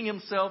placing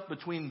himself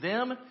between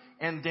them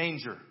and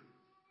danger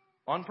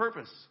on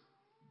purpose.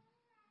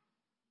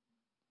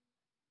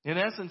 In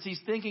essence, he's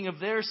thinking of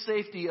their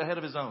safety ahead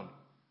of his own.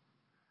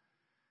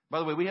 By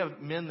the way, we have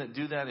men that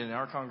do that in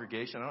our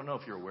congregation. I don't know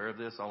if you're aware of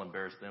this. I'll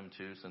embarrass them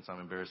too, since I'm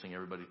embarrassing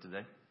everybody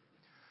today.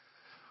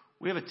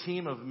 We have a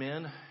team of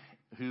men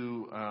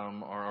who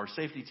are our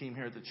safety team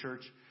here at the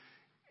church.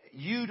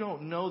 You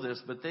don't know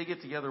this, but they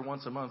get together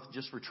once a month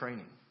just for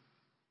training.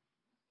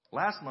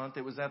 Last month,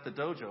 it was at the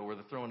dojo where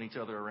they're throwing each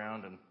other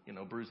around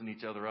and, bruising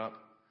each other up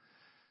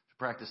to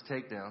practice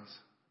takedowns.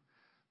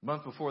 The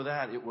month before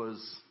that, it was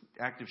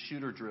active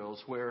shooter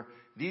drills where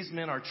these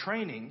men are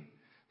training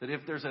that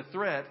if there's a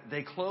threat,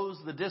 they close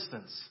the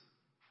distance.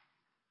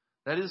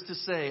 That is to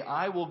say,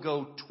 I will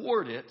go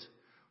toward it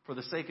for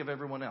the sake of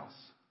everyone else.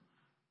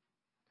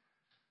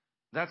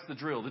 That's the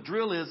drill. The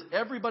drill is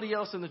everybody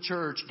else in the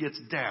church gets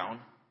down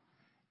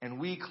and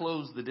we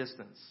close the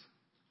distance.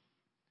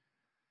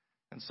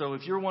 And so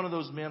if you're one of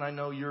those men, I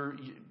know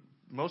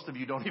most of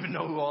you don't even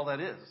know who all that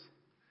is.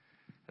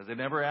 Because they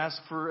never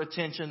ask for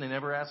attention. They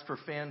never ask for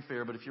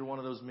fanfare. But if you're one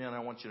of those men, I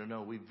want you to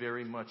know we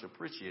very much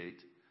appreciate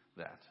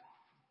that.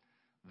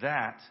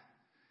 That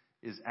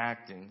is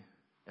acting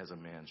as a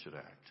man should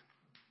act.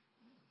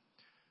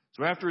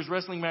 So after his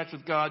wrestling match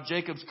with God,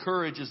 Jacob's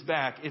courage is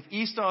back. If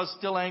Esau is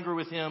still angry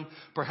with him,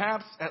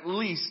 perhaps at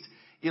least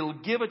it'll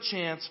give a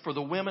chance for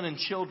the women and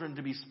children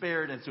to be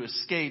spared and to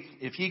escape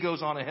if he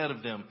goes on ahead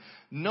of them.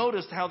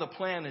 Notice how the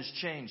plan has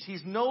changed.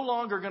 He's no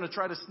longer going to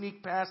try to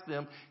sneak past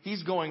them.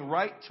 He's going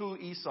right to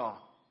Esau.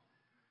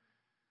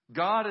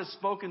 God has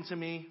spoken to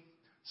me.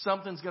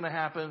 Something's going to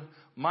happen.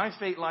 My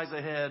fate lies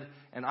ahead,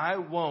 and I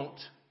won't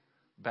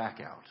back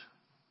out.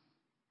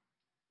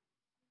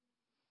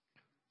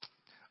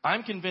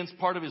 I'm convinced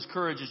part of his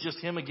courage is just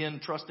him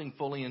again trusting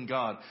fully in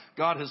God.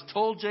 God has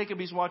told Jacob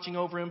he's watching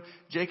over him.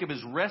 Jacob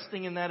is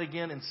resting in that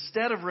again.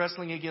 Instead of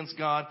wrestling against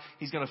God,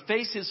 he's going to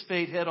face his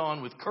fate head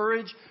on with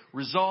courage,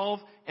 resolve,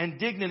 and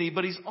dignity.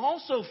 But he's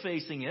also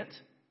facing it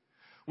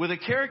with a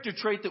character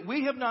trait that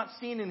we have not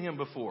seen in him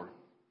before.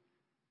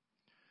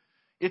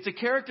 It's a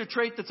character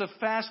trait that's a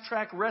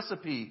fast-track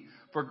recipe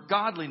for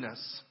godliness.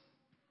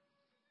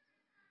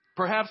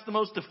 Perhaps the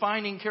most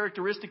defining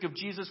characteristic of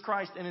Jesus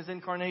Christ in his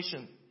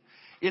incarnation.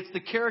 It's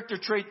the character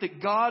trait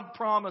that God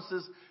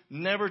promises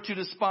never to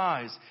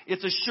despise.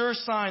 It's a sure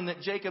sign that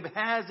Jacob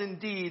has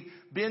indeed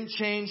been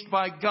changed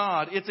by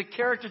God. It's a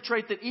character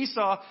trait that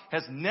Esau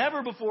has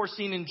never before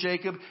seen in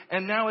Jacob,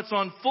 and now it's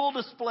on full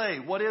display.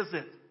 What is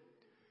it?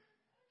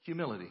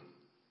 Humility.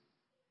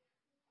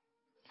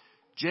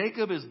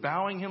 Jacob is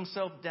bowing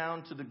himself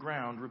down to the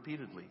ground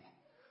repeatedly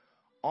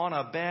on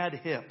a bad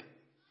hip.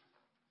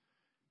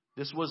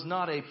 This was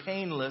not a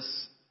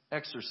painless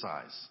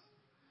exercise.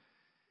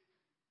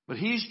 But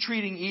he's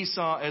treating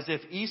Esau as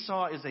if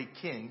Esau is a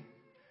king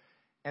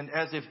and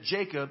as if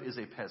Jacob is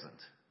a peasant.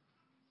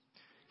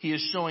 He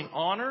is showing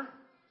honor,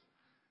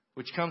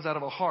 which comes out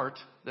of a heart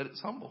that is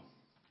humble.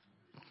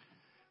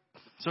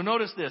 So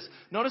notice this.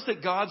 Notice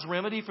that God's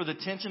remedy for the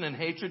tension and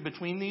hatred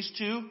between these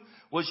two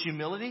was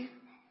humility.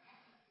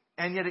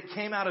 And yet it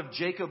came out of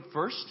Jacob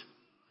first.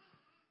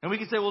 And we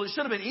can say, well, it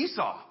should have been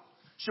Esau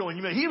showing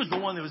humility. He was the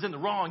one that was in the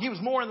wrong. He was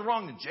more in the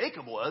wrong than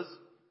Jacob was.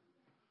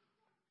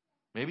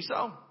 Maybe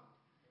so.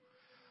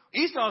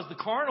 Esau's the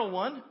carnal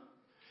one.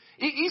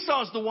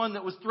 Esau's the one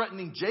that was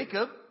threatening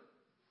Jacob.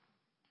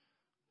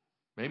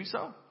 Maybe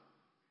so.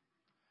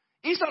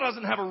 Esau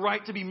doesn't have a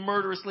right to be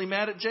murderously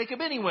mad at Jacob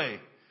anyway.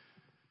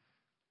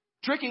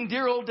 Tricking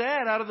dear old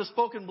dad out of the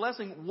spoken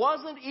blessing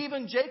wasn't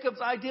even Jacob's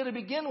idea to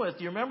begin with.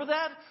 Do you remember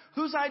that?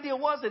 Whose idea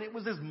was it? It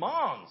was his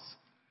mom's.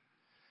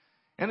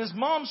 And his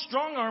mom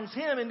strong arms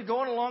him into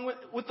going along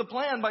with the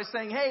plan by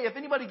saying, hey, if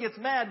anybody gets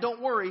mad,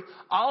 don't worry,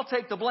 I'll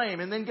take the blame.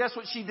 And then guess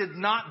what she did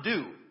not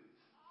do?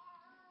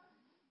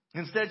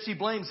 Instead, she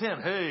blames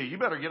him. Hey, you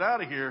better get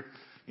out of here.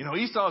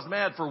 Esau's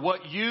mad for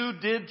what you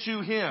did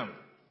to him.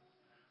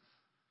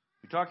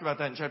 We talked about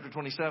that in chapter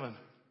 27.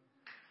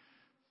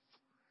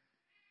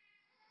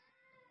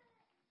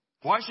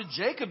 Why should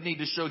Jacob need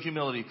to show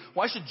humility?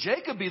 Why should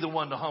Jacob be the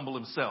one to humble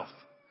himself?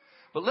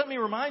 But let me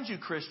remind you,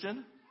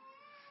 Christian,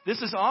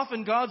 this is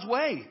often God's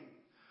way.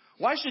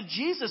 Why should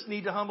Jesus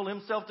need to humble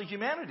himself to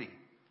humanity?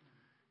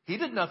 He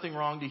did nothing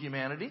wrong to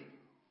humanity.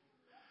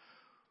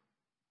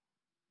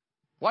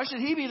 Why should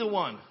he be the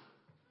one?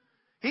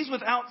 He's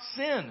without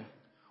sin.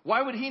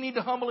 Why would he need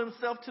to humble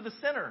himself to the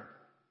sinner?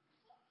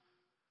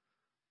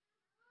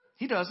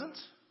 He doesn't.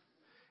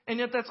 And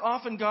yet that's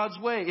often God's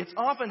way. It's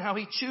often how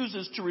he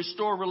chooses to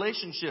restore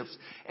relationships.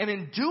 And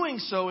in doing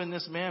so in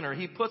this manner,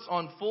 he puts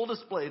on full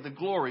display the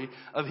glory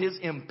of his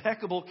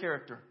impeccable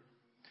character.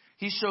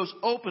 He shows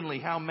openly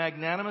how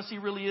magnanimous he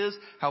really is,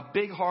 how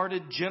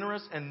big-hearted,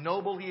 generous, and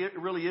noble he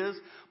really is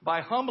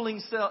by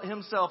humbling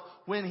himself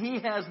when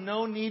he has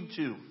no need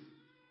to.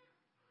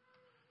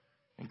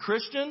 And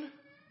Christian,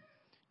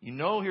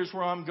 here's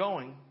where I'm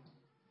going.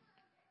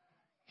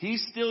 He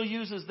still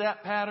uses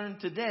that pattern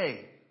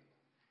today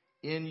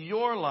in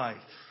your life.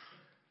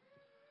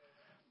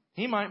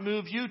 He might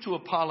move you to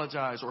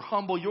apologize or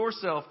humble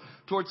yourself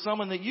towards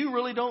someone that you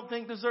really don't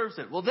think deserves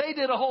it. Well, they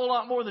did a whole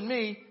lot more than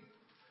me.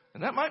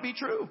 And that might be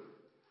true.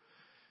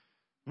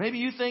 Maybe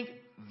you think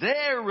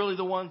they're really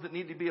the ones that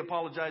need to be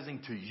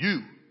apologizing to you.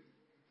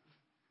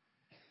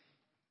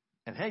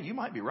 And hey, you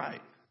might be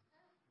right.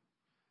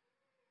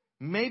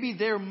 Maybe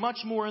they're much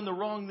more in the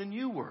wrong than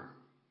you were.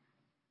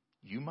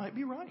 You might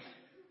be right.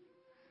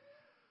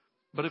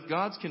 But if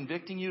God's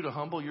convicting you to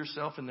humble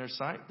yourself in their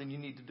sight, then you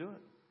need to do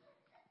it.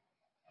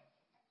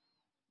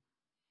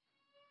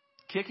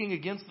 Kicking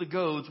against the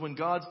goads when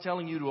God's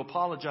telling you to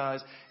apologize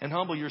and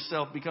humble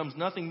yourself becomes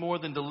nothing more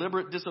than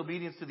deliberate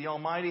disobedience to the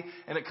Almighty,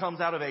 and it comes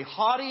out of a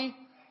haughty,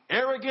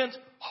 arrogant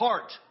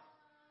heart.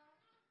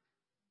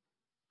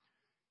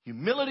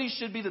 Humility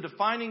should be the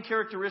defining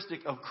characteristic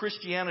of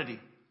Christianity.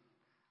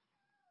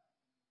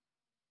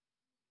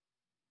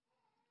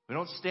 We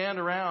don't stand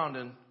around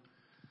and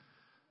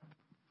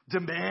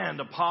demand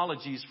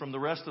apologies from the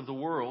rest of the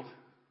world.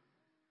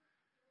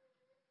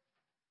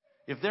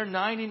 If they're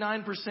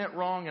 99%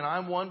 wrong and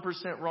I'm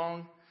 1%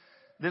 wrong,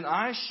 then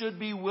I should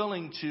be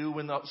willing to,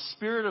 when the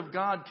Spirit of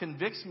God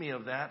convicts me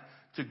of that,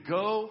 to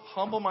go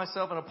humble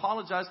myself and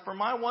apologize for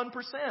my 1%.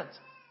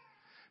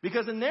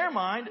 Because in their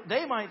mind,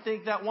 they might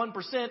think that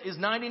 1% is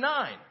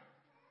 99.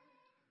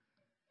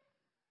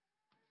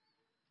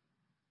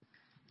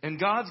 And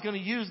God's going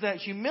to use that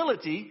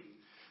humility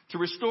to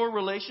restore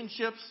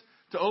relationships,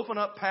 to open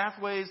up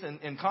pathways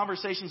and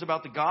conversations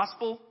about the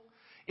gospel.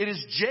 It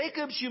is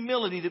Jacob's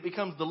humility that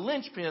becomes the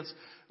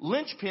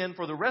linchpin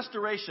for the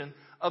restoration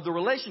of the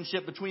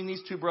relationship between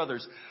these two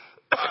brothers.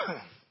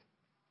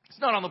 It's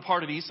not on the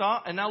part of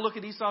Esau. And now look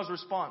at Esau's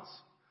response.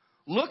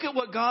 Look at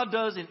what God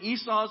does in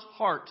Esau's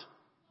heart.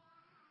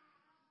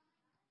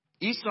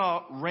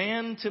 Esau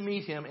ran to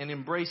meet him and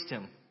embraced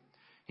him.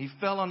 He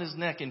fell on his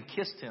neck and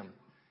kissed him,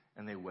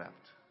 and they wept.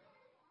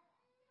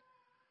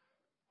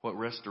 What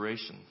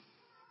restoration.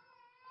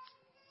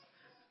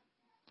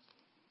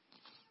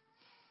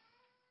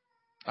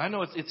 I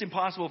know it's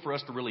impossible for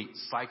us to really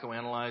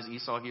psychoanalyze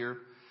Esau here.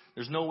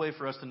 There's no way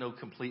for us to know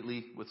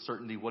completely with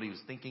certainty what he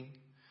was thinking.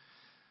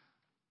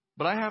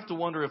 But I have to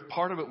wonder if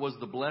part of it was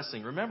the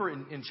blessing. Remember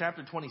in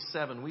chapter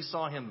 27, we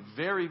saw him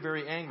very,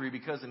 very angry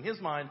because in his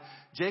mind,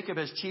 Jacob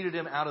has cheated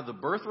him out of the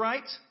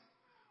birthright,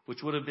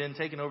 which would have been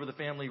taken over the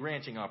family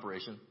ranching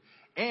operation,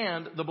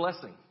 and the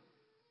blessing.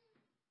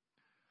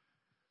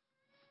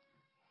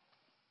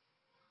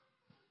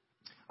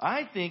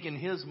 I think in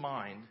his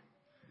mind,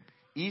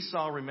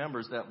 Esau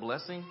remembers that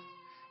blessing,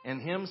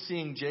 and him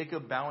seeing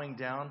Jacob bowing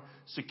down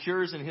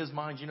secures in his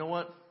mind, you know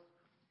what?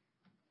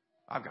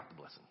 I've got the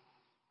blessing.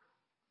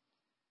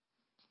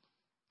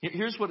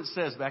 Here's what it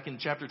says back in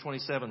chapter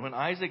 27. When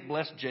Isaac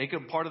blessed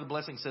Jacob, part of the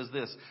blessing says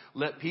this: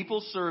 let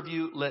people serve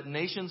you, let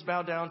nations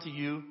bow down to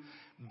you,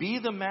 be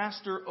the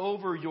master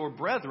over your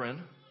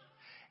brethren,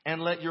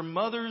 and let your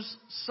mother's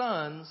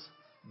sons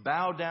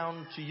bow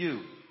down to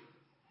you.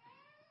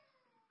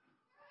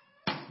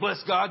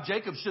 Bless God,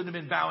 Jacob shouldn't have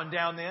been bowing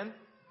down then.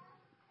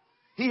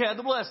 He had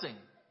the blessing.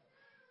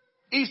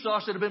 Esau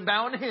should have been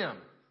bowing to him.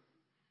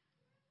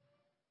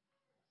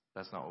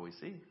 That's not what we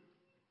see.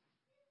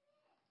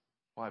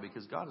 Why?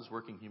 Because God is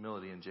working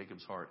humility in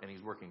Jacob's heart, and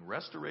he's working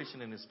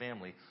restoration in his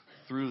family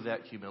through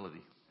that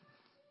humility.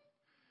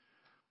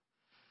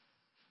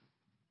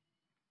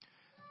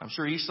 I'm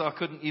sure Esau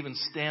couldn't even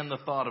stand the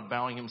thought of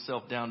bowing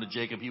himself down to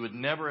Jacob. He would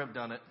never have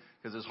done it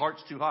because his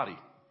heart's too haughty.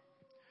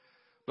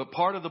 But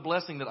part of the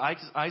blessing that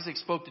Isaac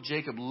spoke to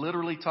Jacob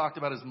literally talked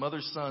about his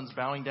mother's sons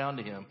bowing down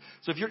to him.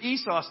 So if you're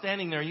Esau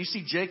standing there and you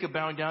see Jacob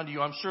bowing down to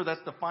you, I'm sure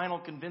that's the final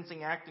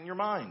convincing act in your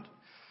mind.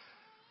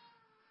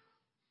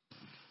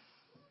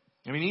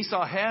 I mean,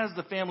 Esau has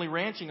the family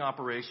ranching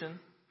operation,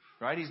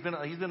 right? He's been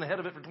the head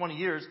of it for 20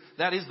 years.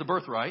 That is the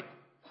birthright.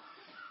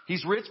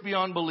 He's rich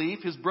beyond belief.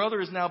 His brother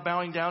is now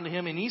bowing down to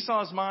him. In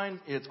Esau's mind,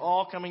 it's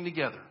all coming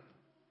together.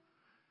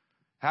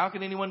 How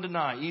can anyone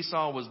deny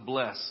Esau was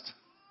blessed?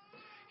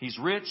 He's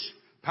rich,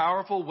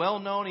 powerful,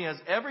 well-known. He has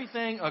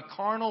everything a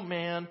carnal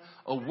man,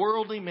 a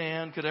worldly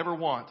man could ever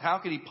want. How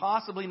could he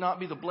possibly not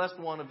be the blessed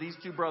one of these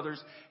two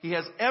brothers? He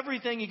has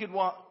everything he could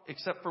want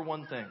except for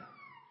one thing: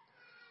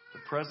 the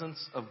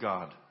presence of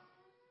God.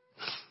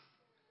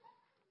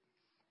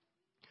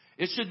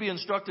 It should be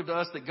instructive to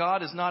us that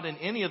God is not in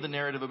any of the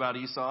narrative about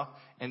Esau,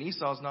 and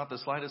Esau's not the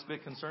slightest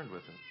bit concerned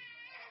with it.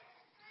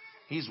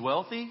 He's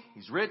wealthy,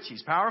 he's rich,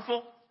 he's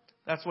powerful.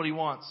 That's what he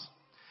wants.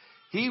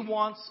 He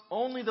wants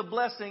only the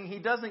blessing. He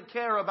doesn't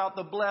care about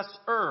the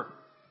blesser.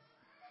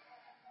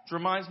 Which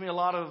reminds me a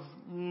lot of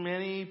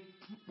many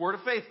Word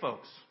of Faith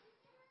folks.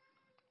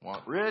 I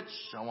want rich.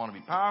 I want to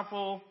be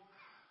powerful.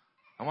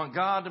 I want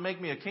God to make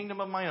me a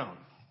kingdom of my own.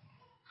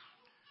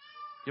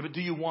 Yeah, but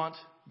do you want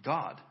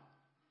God?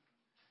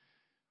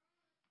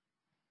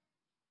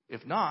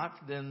 If not,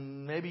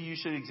 then maybe you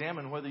should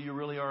examine whether you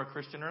really are a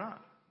Christian or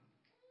not.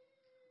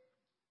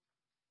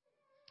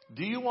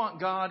 Do you want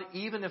God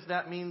even if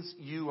that means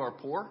you are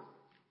poor?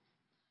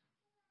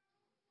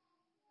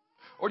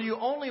 Or do you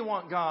only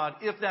want God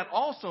if that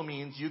also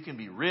means you can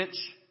be rich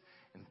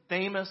and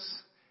famous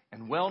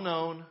and well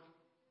known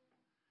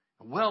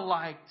and well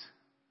liked.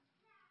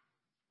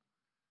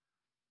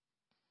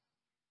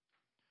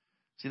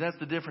 See, that's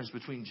the difference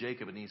between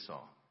Jacob and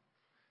Esau.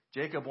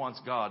 Jacob wants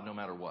God no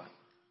matter what.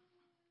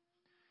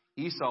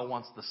 Esau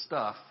wants the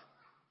stuff,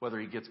 whether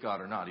he gets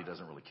God or not, he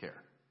doesn't really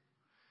care.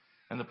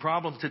 And the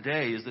problem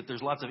today is that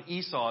there's lots of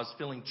Esau's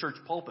filling church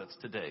pulpits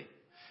today.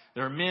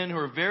 There are men who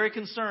are very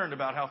concerned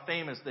about how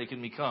famous they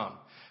can become.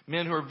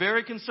 Men who are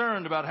very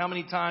concerned about how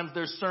many times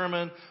their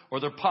sermon or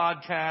their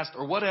podcast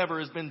or whatever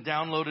has been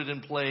downloaded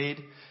and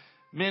played.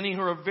 Many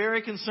who are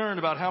very concerned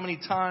about how many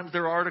times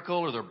their article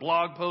or their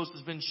blog post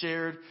has been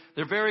shared.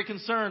 They're very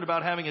concerned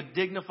about having a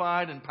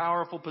dignified and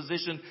powerful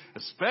position,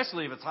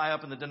 especially if it's high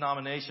up in the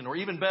denomination, or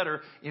even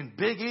better, in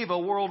Big Eva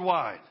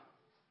worldwide.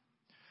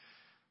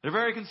 They're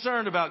very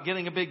concerned about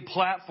getting a big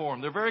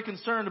platform. They're very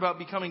concerned about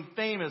becoming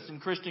famous in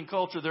Christian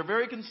culture. They're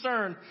very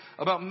concerned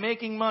about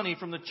making money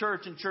from the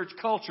church and church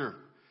culture.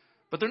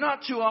 But they're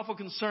not too awful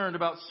concerned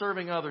about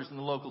serving others in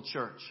the local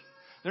church.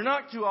 They're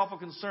not too awful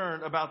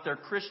concerned about their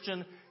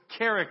Christian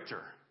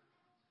character.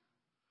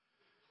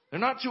 They're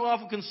not too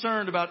awful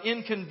concerned about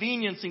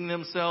inconveniencing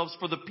themselves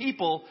for the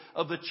people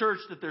of the church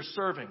that they're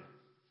serving.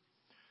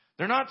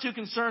 They're not too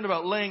concerned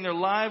about laying their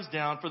lives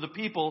down for the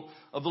people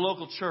of the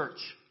local church.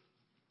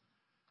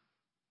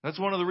 That's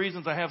one of the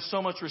reasons I have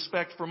so much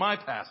respect for my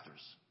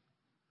pastors.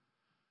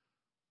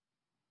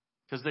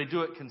 Because they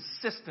do it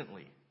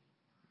consistently.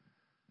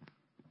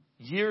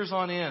 Years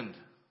on end.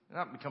 They're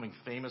not becoming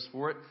famous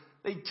for it.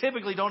 They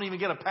typically don't even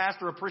get a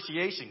pastor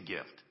appreciation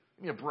gift.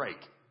 Give me a break.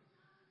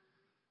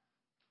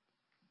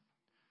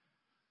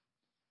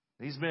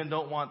 These men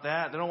don't want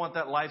that. They don't want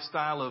that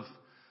lifestyle of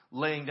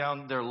laying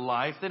down their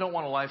life. They don't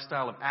want a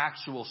lifestyle of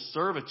actual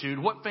servitude.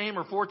 What fame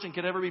or fortune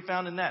could ever be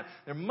found in that?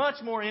 They're much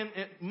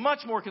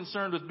more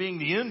concerned with being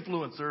the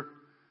influencer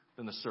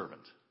than the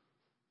servant.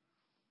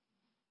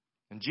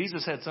 And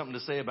Jesus had something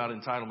to say about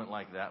entitlement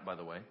like that, by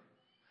the way.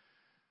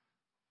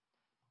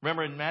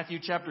 Remember in Matthew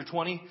chapter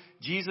 20,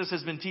 Jesus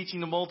has been teaching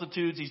the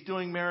multitudes. He's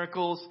doing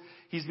miracles.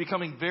 He's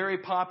becoming very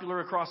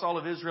popular across all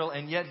of Israel,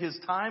 and yet his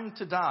time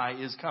to die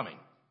is coming.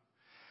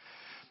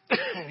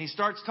 And he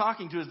starts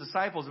talking to his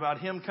disciples about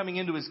him coming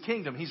into his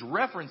kingdom. He's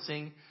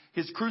referencing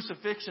his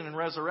crucifixion and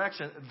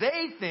resurrection.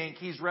 They think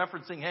he's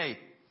referencing, hey,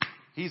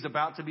 he's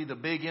about to be the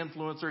big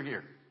influencer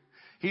here.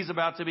 He's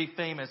about to be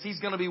famous. He's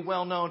going to be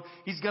well known.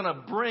 He's going to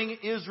bring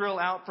Israel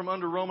out from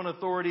under Roman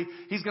authority.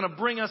 He's going to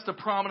bring us to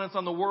prominence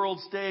on the world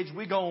stage.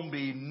 We're going to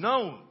be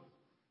known.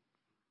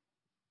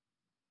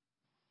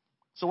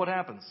 So what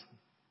happens?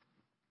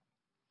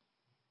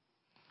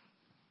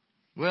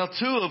 Well,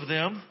 two of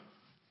them,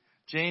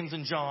 James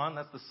and John,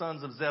 that's the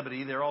sons of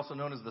Zebedee. They're also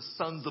known as the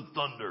sons of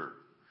thunder.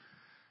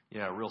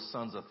 Yeah, real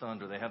sons of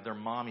thunder. They have their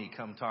mommy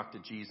come talk to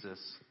Jesus.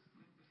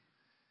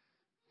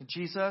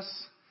 Jesus,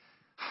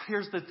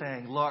 here's the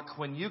thing. Look,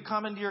 when you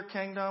come into your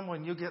kingdom,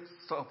 when you get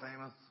so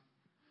famous,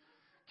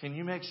 can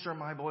you make sure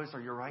my boys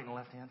are your right and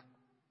left hand?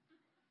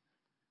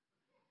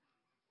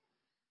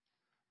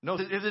 No,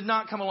 it did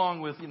not come along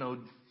with,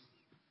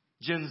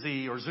 Gen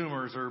Z or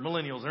Zoomers or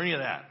millennials or any of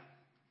that.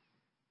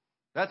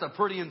 That's a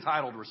pretty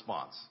entitled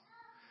response.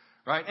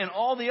 Right? And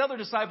all the other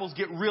disciples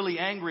get really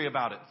angry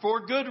about it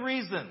for good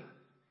reason.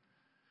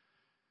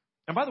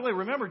 And by the way,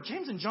 remember,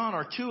 James and John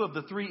are two of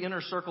the three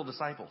inner circle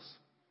disciples.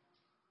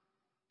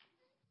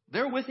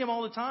 They're with him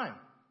all the time.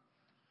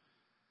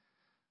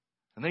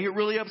 And they get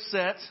really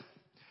upset.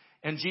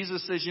 And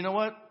Jesus says, you know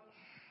what?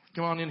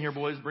 Come on in here,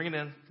 boys. Bring it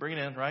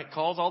in, right?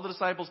 Calls all the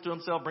disciples to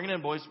himself. Bring it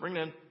in, boys. Bring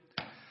it in.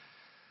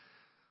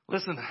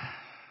 Listen.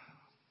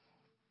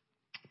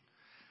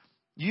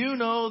 You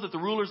know that the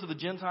rulers of the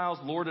Gentiles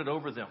lord it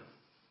over them.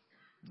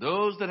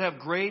 Those that have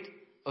great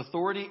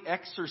authority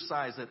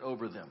exercise it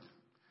over them.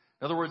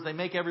 In other words, they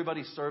make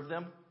everybody serve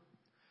them.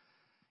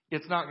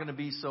 It's not going to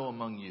be so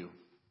among you.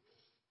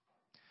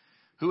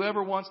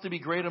 Whoever wants to be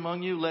great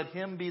among you, let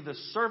him be the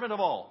servant of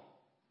all.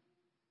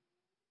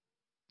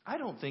 I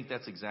don't think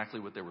that's exactly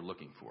what they were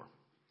looking for.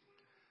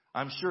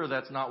 I'm sure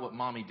that's not what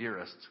Mommy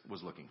Dearest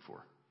was looking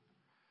for.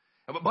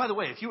 But by the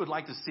way, if you would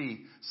like to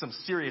see some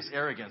serious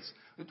arrogance,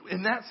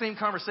 in that same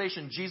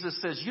conversation, Jesus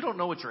says, you don't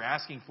know what you're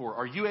asking for.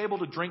 Are you able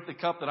to drink the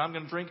cup that I'm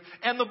going to drink?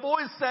 And the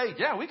boys say,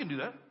 yeah, we can do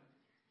that.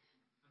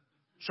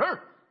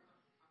 Sure.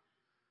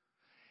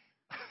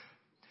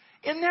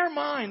 In their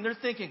mind, they're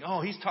thinking,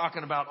 oh, he's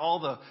talking about all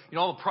the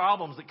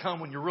problems that come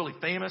when you're really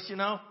famous,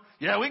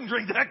 Yeah, we can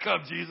drink that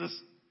cup, Jesus.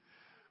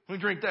 We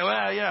can drink that.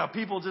 Well, yeah,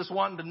 people just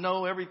wanting to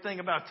know everything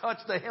about touch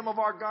the hem of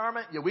our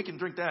garment. Yeah, we can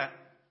drink that.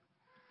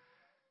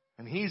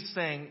 And he's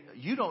saying,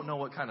 you don't know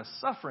what kind of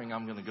suffering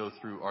I'm going to go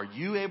through. Are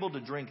you able to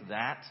drink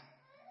that?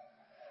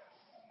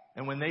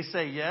 And when they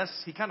say yes,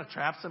 he kind of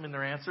traps them in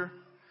their answer.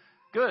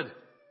 Good,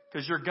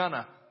 because you're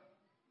gonna.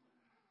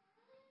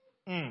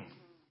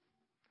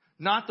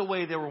 Not the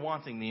way they were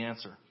wanting the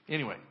answer.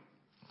 Anyway,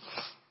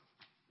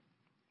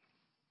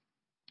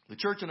 the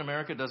church in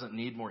America doesn't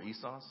need more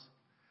Esau's.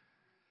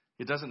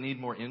 It doesn't need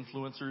more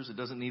influencers. It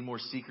doesn't need more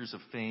seekers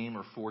of fame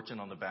or fortune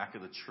on the back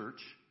of the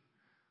church.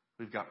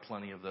 We've got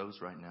plenty of those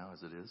right now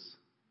as it is.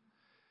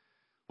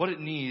 What it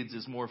needs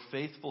is more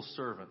faithful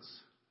servants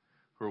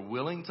who are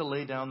willing to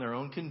lay down their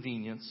own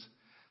convenience,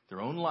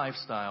 their own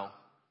lifestyle,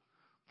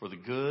 for the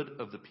good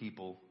of the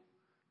people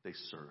they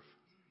serve.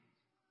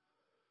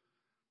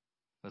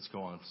 Let's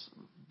go on.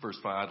 Verse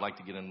 5, I'd like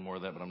to get into more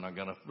of that, but I'm not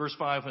going to. Verse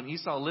 5, when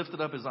Esau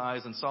lifted up his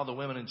eyes and saw the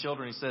women and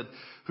children, he said,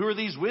 "Who are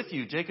these with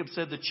you?" Jacob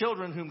said, "The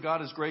children whom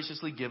God has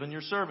graciously given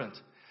your servant."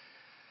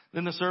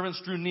 Then the servants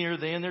drew near,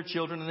 they and their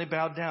children, and they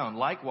bowed down.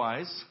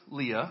 Likewise,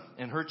 Leah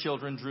and her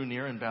children drew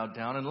near and bowed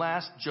down. And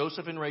last,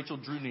 Joseph and Rachel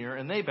drew near,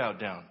 and they bowed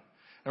down.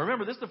 Now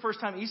remember, this is the first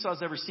time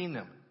Esau's ever seen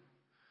them.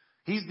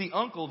 He's the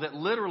uncle that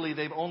literally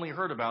they've only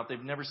heard about.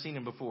 They've never seen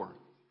him before.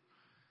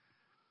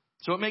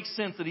 So it makes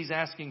sense that he's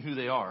asking who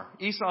they are.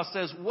 Esau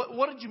says,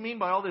 what did you mean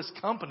by all this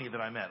company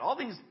that I met? All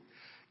these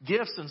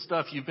gifts and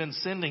stuff you've been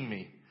sending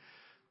me.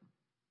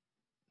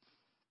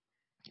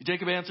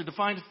 Jacob answered, "To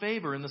find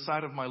favor in the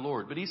sight of my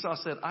Lord." But Esau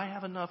said, "I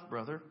have enough,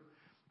 brother.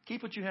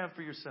 Keep what you have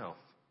for yourself."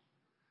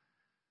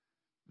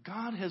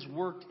 God has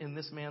worked in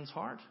this man's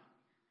heart.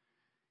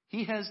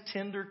 He has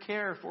tender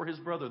care for his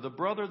brother. The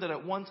brother that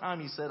at one time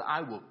he said,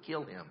 "I will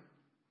kill him,"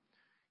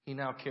 he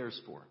now cares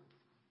for.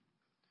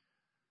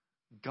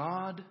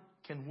 God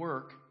can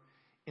work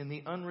in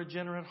the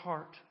unregenerate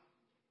heart.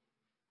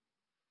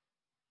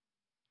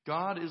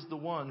 God is the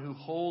one who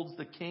holds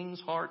the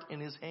king's heart in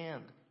his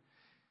hand.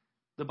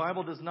 The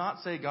Bible does not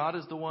say God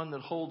is the one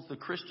that holds the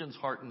Christian's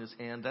heart in his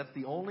hand. That's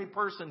the only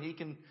person he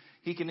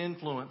can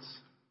influence.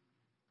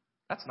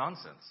 That's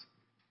nonsense.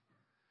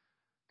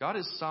 God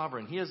is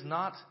sovereign. He has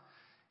not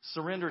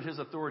surrendered his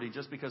authority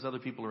just because other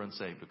people are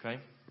unsaved,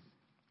 okay?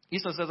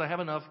 Esau says, "I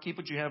have enough. Keep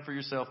what you have for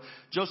yourself."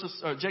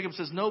 Jacob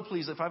says, "No,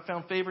 please, if I've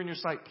found favor in your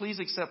sight, please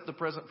accept the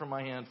present from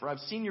my hand. For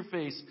I've seen your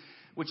face,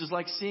 which is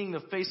like seeing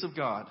the face of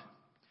God,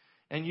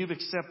 and you've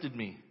accepted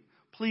me.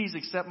 Please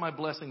accept my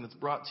blessing that's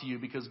brought to you,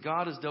 because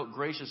God has dealt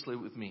graciously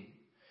with me,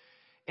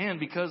 and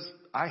because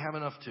I have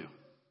enough too."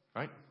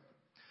 Right?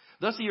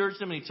 Thus he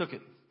urged him, and he took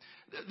it.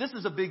 This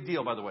is a big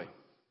deal, by the way.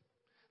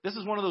 This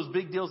is one of those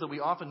big deals that we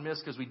often miss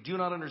because we do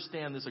not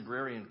understand this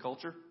agrarian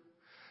culture.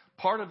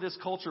 Part of this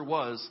culture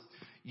was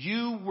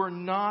you were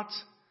not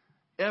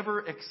ever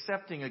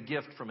accepting a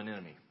gift from an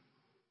enemy.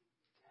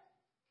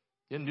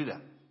 You didn't do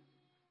that.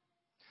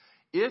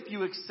 If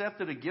you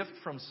accepted a gift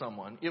from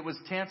someone, it was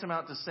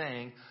tantamount to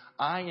saying,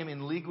 "I am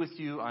in league with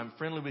you. I'm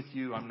friendly with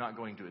you. I'm not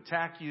going to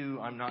attack you.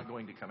 I'm not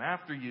going to come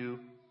after you.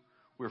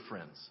 We're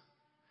friends."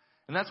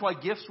 And that's why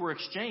gifts were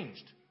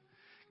exchanged.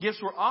 Gifts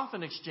were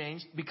often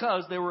exchanged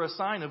because they were a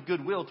sign of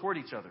goodwill toward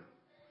each other.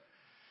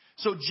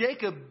 So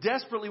Jacob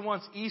desperately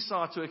wants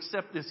Esau to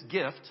accept this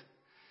gift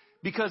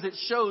because it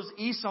shows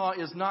Esau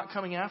is not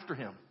coming after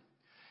him.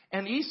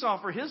 And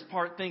Esau, for his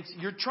part, thinks,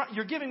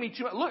 you're giving me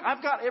too much. Look,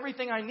 I've got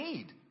everything I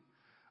need.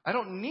 I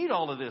don't need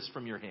all of this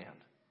from your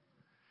hand.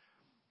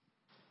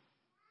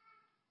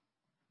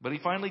 But he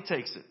finally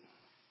takes it.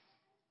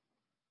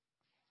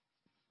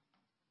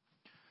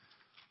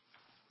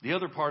 The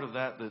other part of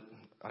that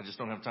I just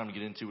don't have time to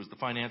get into was the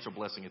financial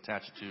blessing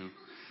attached to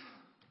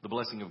the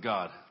blessing of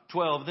God.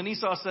 12, then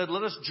Esau said,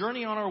 "Let us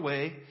journey on our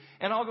way,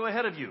 and I'll go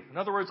ahead of you." In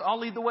other words, I'll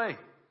lead the way.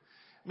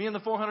 Me and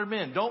the 400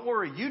 men. Don't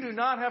worry. You do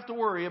not have to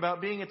worry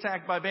about being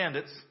attacked by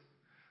bandits.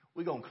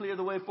 We're going to clear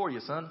the way for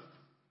you, son.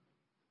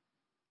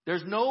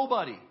 There's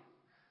nobody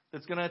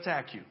that's going to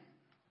attack you.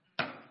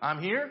 I'm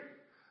here.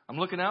 I'm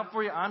looking out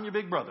for you. I'm your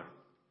big brother,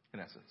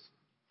 in essence.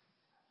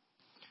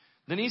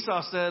 Then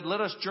Esau said, "Let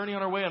us journey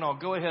on our way, and I'll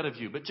go ahead of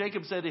you." But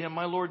Jacob said to him,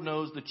 "My Lord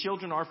knows the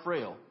children are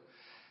frail,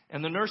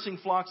 and the nursing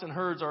flocks and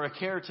herds are a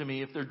care to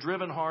me. If they're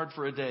driven hard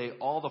for a day,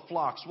 all the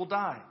flocks will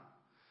die."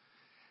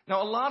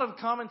 Now, a lot of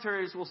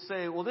commentaries will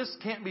say, well, this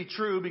can't be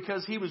true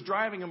because he was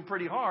driving them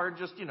pretty hard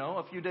just,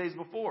 a few days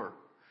before.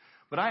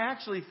 But I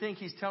actually think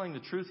he's telling the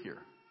truth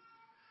here.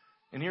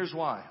 And here's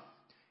why.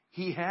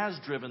 He has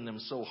driven them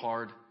so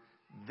hard,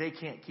 they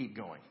can't keep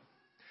going.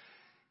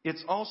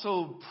 It's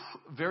also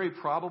very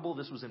probable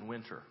this was in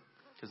winter,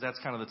 because that's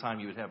kind of the time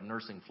you would have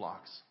nursing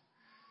flocks.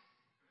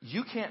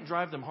 You can't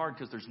drive them hard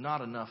because there's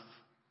not enough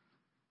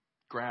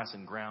grass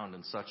and ground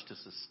and such to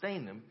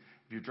sustain them.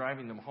 If you're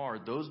driving them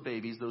hard, those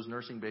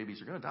nursing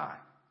babies are going to die.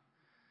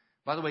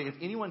 By the way, if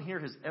anyone here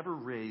has ever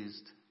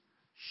raised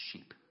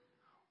sheep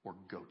or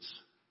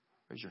goats,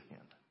 raise your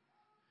hand.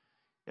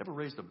 You ever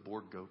raised a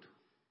boar goat?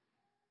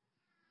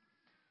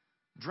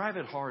 Drive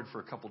it hard for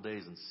a couple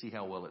days and see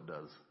how well it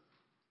does.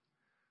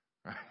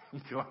 Right? You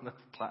go on the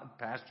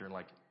pasture and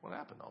what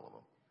happened to all of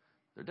them?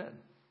 They're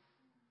dead.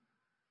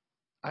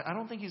 I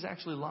don't think he's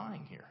actually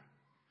lying here.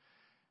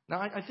 Now,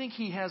 I think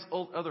he has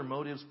other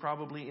motives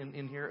probably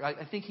in here.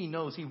 I think he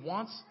knows he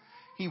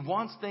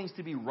wants things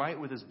to be right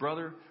with his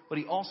brother, but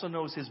he also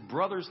knows his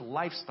brother's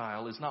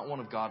lifestyle is not one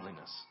of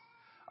godliness.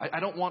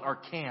 I don't want our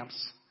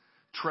camps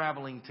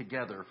traveling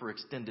together for an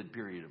extended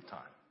period of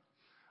time.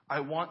 I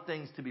want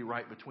things to be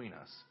right between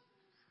us.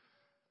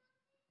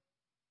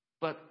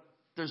 But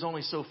there's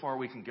only so far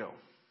we can go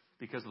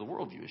because of the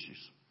worldview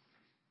issues.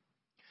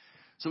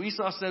 So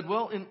Esau said,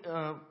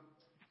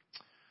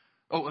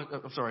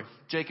 I'm sorry.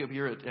 Jacob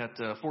here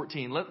at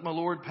 14. Let my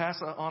Lord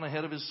pass on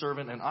ahead of his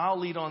servant, and I'll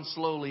lead on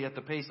slowly at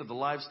the pace of the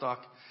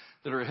livestock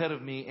that are ahead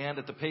of me and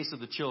at the pace of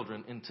the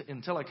children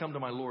until I come to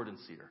my Lord in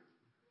Seir.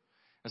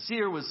 Now,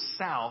 Seir was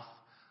south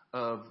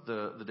of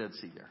the Dead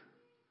Sea there.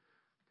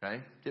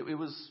 Okay? It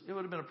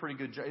would have been a pretty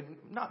good job.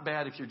 Not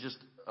bad if you're just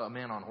a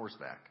man on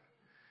horseback.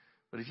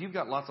 But if you've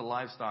got lots of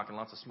livestock and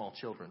lots of small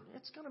children,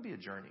 it's going to be a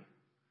journey.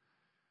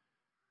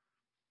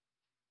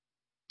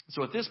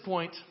 So at this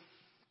point,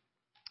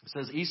 it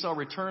says Esau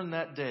returned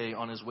that day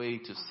on his way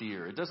to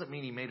Seir. It doesn't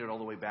mean he made it all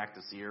the way back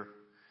to Seir.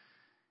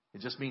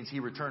 It just means he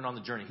returned on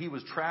the journey. He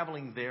was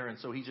traveling there, and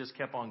so he just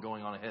kept on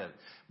going on ahead.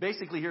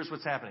 Basically, here's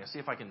what's happening. I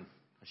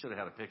should have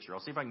had a picture.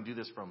 I'll see if I can do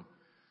this from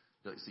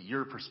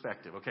your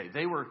perspective. Okay,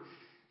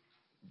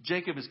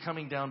 Jacob is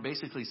coming down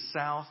basically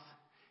south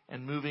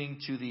and moving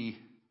to the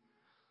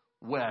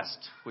west,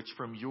 which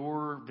from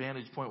your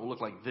vantage point will look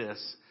like this.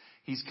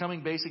 He's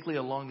coming basically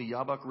along the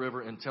Jabbok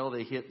River until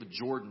they hit the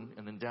Jordan,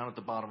 and then down at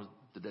the bottom of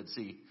the Dead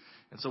Sea.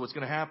 And so what's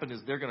going to happen is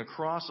they're going to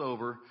cross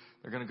over,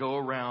 they're going to go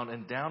around,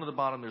 and down to the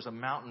bottom there's a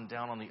mountain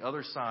down on the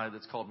other side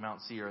that's called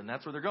Mount Seir, and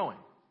that's where they're going.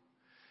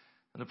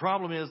 And the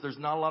problem is there's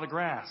not a lot of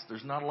grass.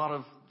 There's not a lot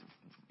of,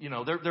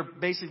 they're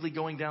basically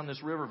going down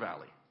this river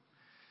valley.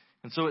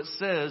 And so it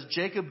says,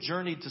 Jacob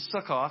journeyed to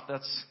Succoth,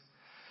 that's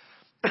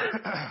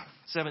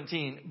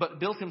 17, but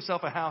built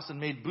himself a house and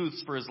made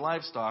booths for his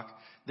livestock.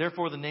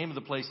 Therefore, the name of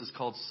the place is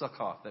called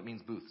Succoth. That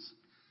means booths.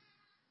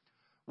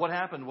 What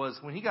happened was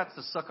when he got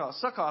to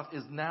Succoth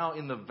is now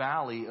in the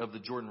valley of the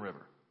Jordan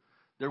River.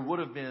 There would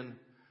have been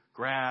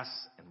grass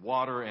and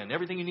water and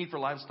everything you need for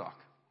livestock.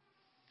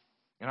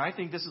 And I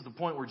think this is the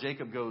point where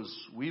Jacob goes,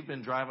 we've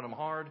been driving them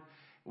hard.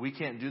 We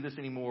can't do this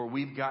anymore.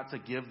 We've got to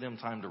give them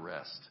time to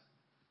rest.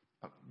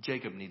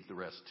 Jacob needs the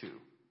rest too.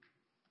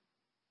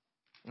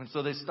 And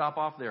so they stop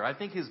off there. I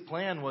think his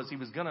plan was he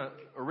was going to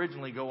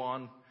originally go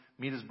on,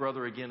 meet his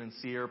brother again in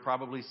Seir,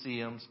 probably see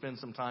him, spend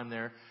some time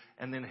there,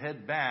 and then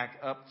head back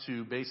up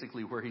to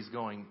basically where he's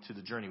going to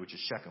the journey, which is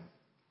Shechem.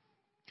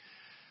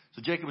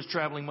 So Jacob was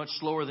traveling much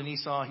slower than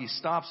Esau. He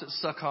stops at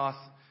Succoth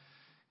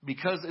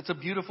because it's a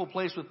beautiful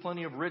place with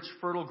plenty of rich,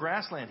 fertile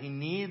grassland. He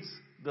needs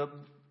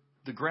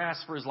the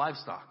grass for his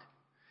livestock.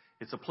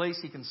 It's a place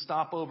he can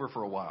stop over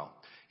for a while.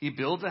 He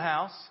builds a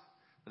house.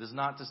 That's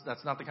not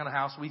the kind of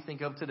house we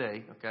think of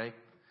today, okay?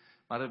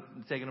 Might have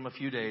taken him a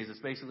few days. It's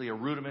basically a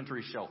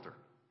rudimentary shelter.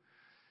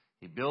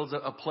 He builds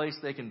a place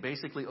they can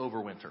basically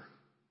overwinter.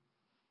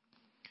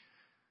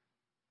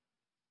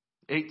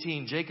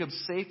 18, Jacob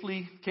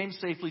came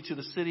safely to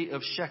the city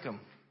of Shechem,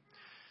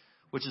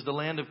 which is the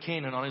land of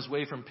Canaan, on his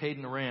way from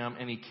Padan Aram,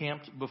 and he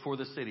camped before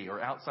the city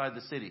or outside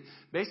the city.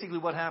 Basically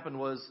what happened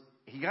was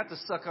he got to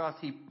Succoth.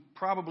 He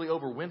probably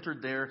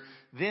overwintered there.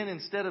 Then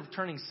instead of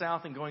turning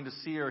south and going to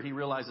Seir, he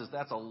realizes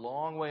that's a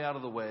long way out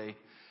of the way.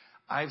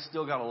 I've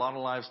still got a lot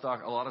of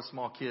livestock, a lot of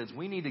small kids.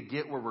 We need to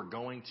get where we're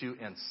going to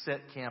and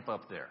set camp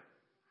up there.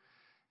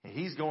 And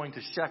he's going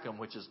to Shechem,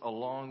 which is a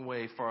long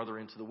way farther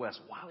into the west.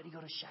 Why would he go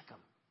to Shechem?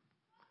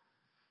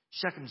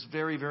 Shechem's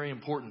very, very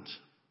important.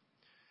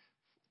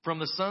 From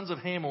the sons of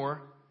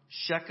Hamor,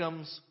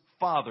 Shechem's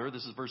father,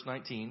 this is verse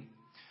 19,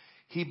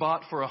 he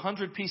bought for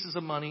 100 pieces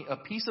of money a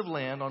piece of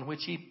land on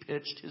which he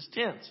pitched his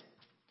tent.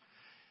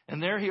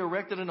 And there he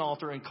erected an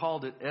altar and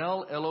called it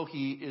El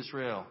Elohi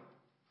Israel,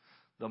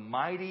 the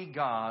mighty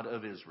God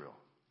of Israel.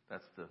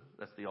 That's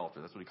the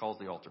altar. That's what he calls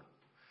the altar.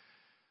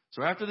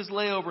 So after this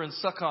layover in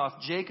Succoth,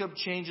 Jacob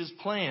changes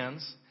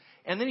plans,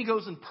 and then he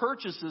goes and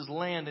purchases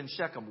land in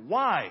Shechem.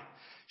 Why?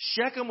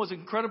 Shechem was an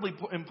incredibly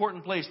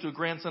important place to a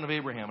grandson of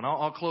Abraham, and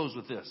I'll close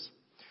with this.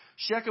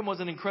 Shechem was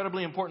an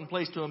incredibly important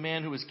place to a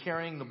man who was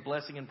carrying the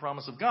blessing and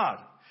promise of God.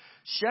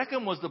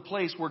 Shechem was the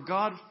place where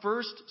God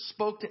first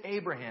spoke to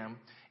Abraham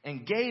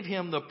and gave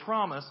him the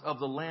promise of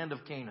the land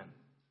of Canaan.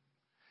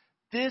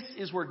 This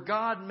is where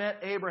God met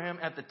Abraham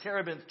at the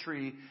terebinth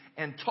tree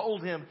and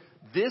told him,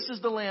 this is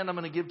the land I'm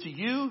going to give to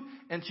you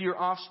and to your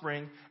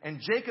offspring.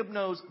 And Jacob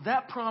knows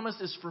that promise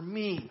is for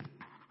me.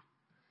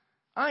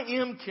 I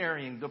am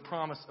carrying the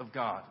promise of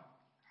God.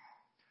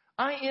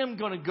 I am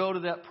going to go to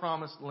that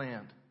promised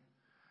land.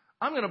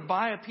 I'm going to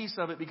buy a piece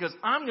of it because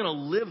I'm going to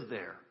live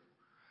there.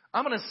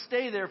 I'm going to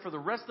stay there for the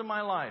rest of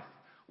my life.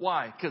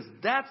 Why? Because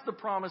that's the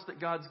promise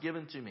that God's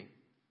given to me.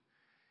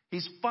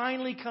 He's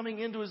finally coming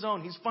into his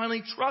own. He's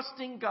finally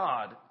trusting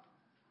God.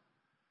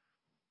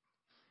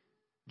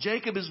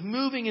 Jacob is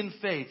moving in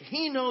faith.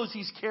 He knows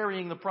he's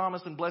carrying the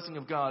promise and blessing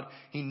of God.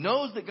 He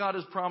knows that God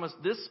has promised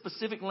this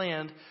specific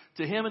land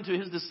to him and to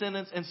his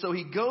descendants. And so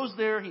he goes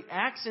there. He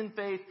acts in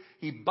faith.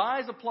 He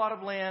buys a plot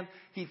of land.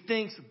 He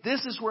thinks,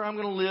 this is where I'm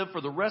going to live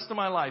for the rest of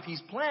my life.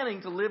 He's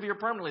planning to live here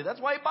permanently.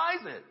 That's why he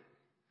buys it.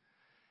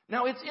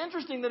 Now, it's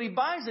interesting that he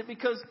buys it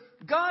because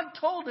God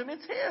told him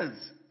it's his.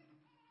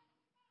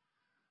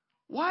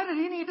 Why did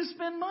he need to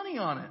spend money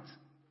on it?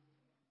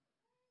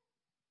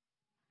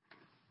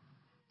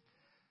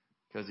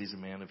 Because he's a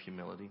man of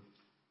humility.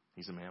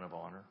 He's a man of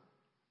honor.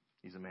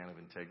 He's a man of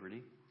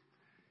integrity.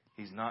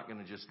 He's not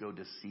going to just go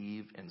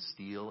deceive and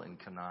steal and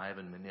connive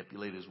and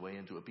manipulate his way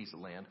into a piece of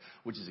land,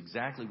 which is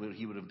exactly what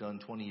he would have done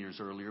 20 years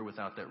earlier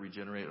without that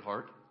regenerated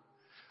heart.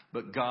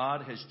 But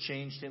God has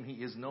changed him. He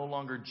is no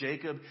longer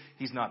Jacob.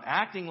 He's not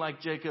acting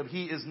like Jacob.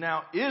 He is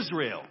now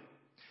Israel.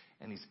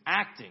 And he's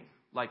acting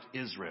like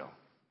Israel.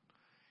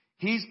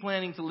 He's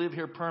planning to live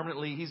here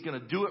permanently. He's going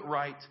to do it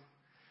right.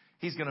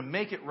 He's going to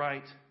make it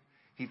right.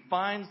 He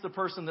finds the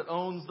person that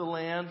owns the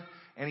land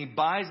and he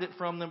buys it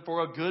from them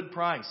for a good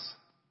price.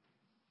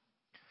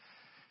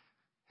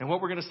 And what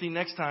we're going to see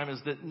next time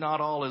is that not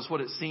all is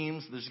what it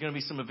seems. There's going to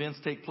be some events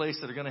take place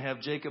that are going to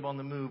have Jacob on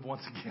the move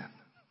once again.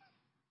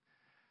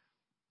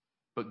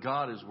 But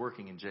God is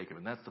working in Jacob,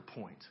 and that's the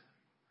point.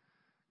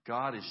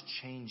 God is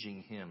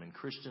changing him. And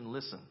Christian,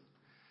 listen,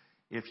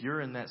 if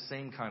you're in that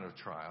same kind of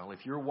trial,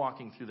 if you're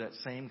walking through that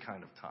same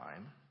kind of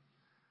time,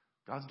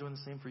 God's doing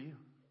the same for you.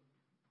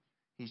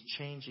 He's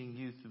changing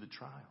you through the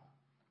trial.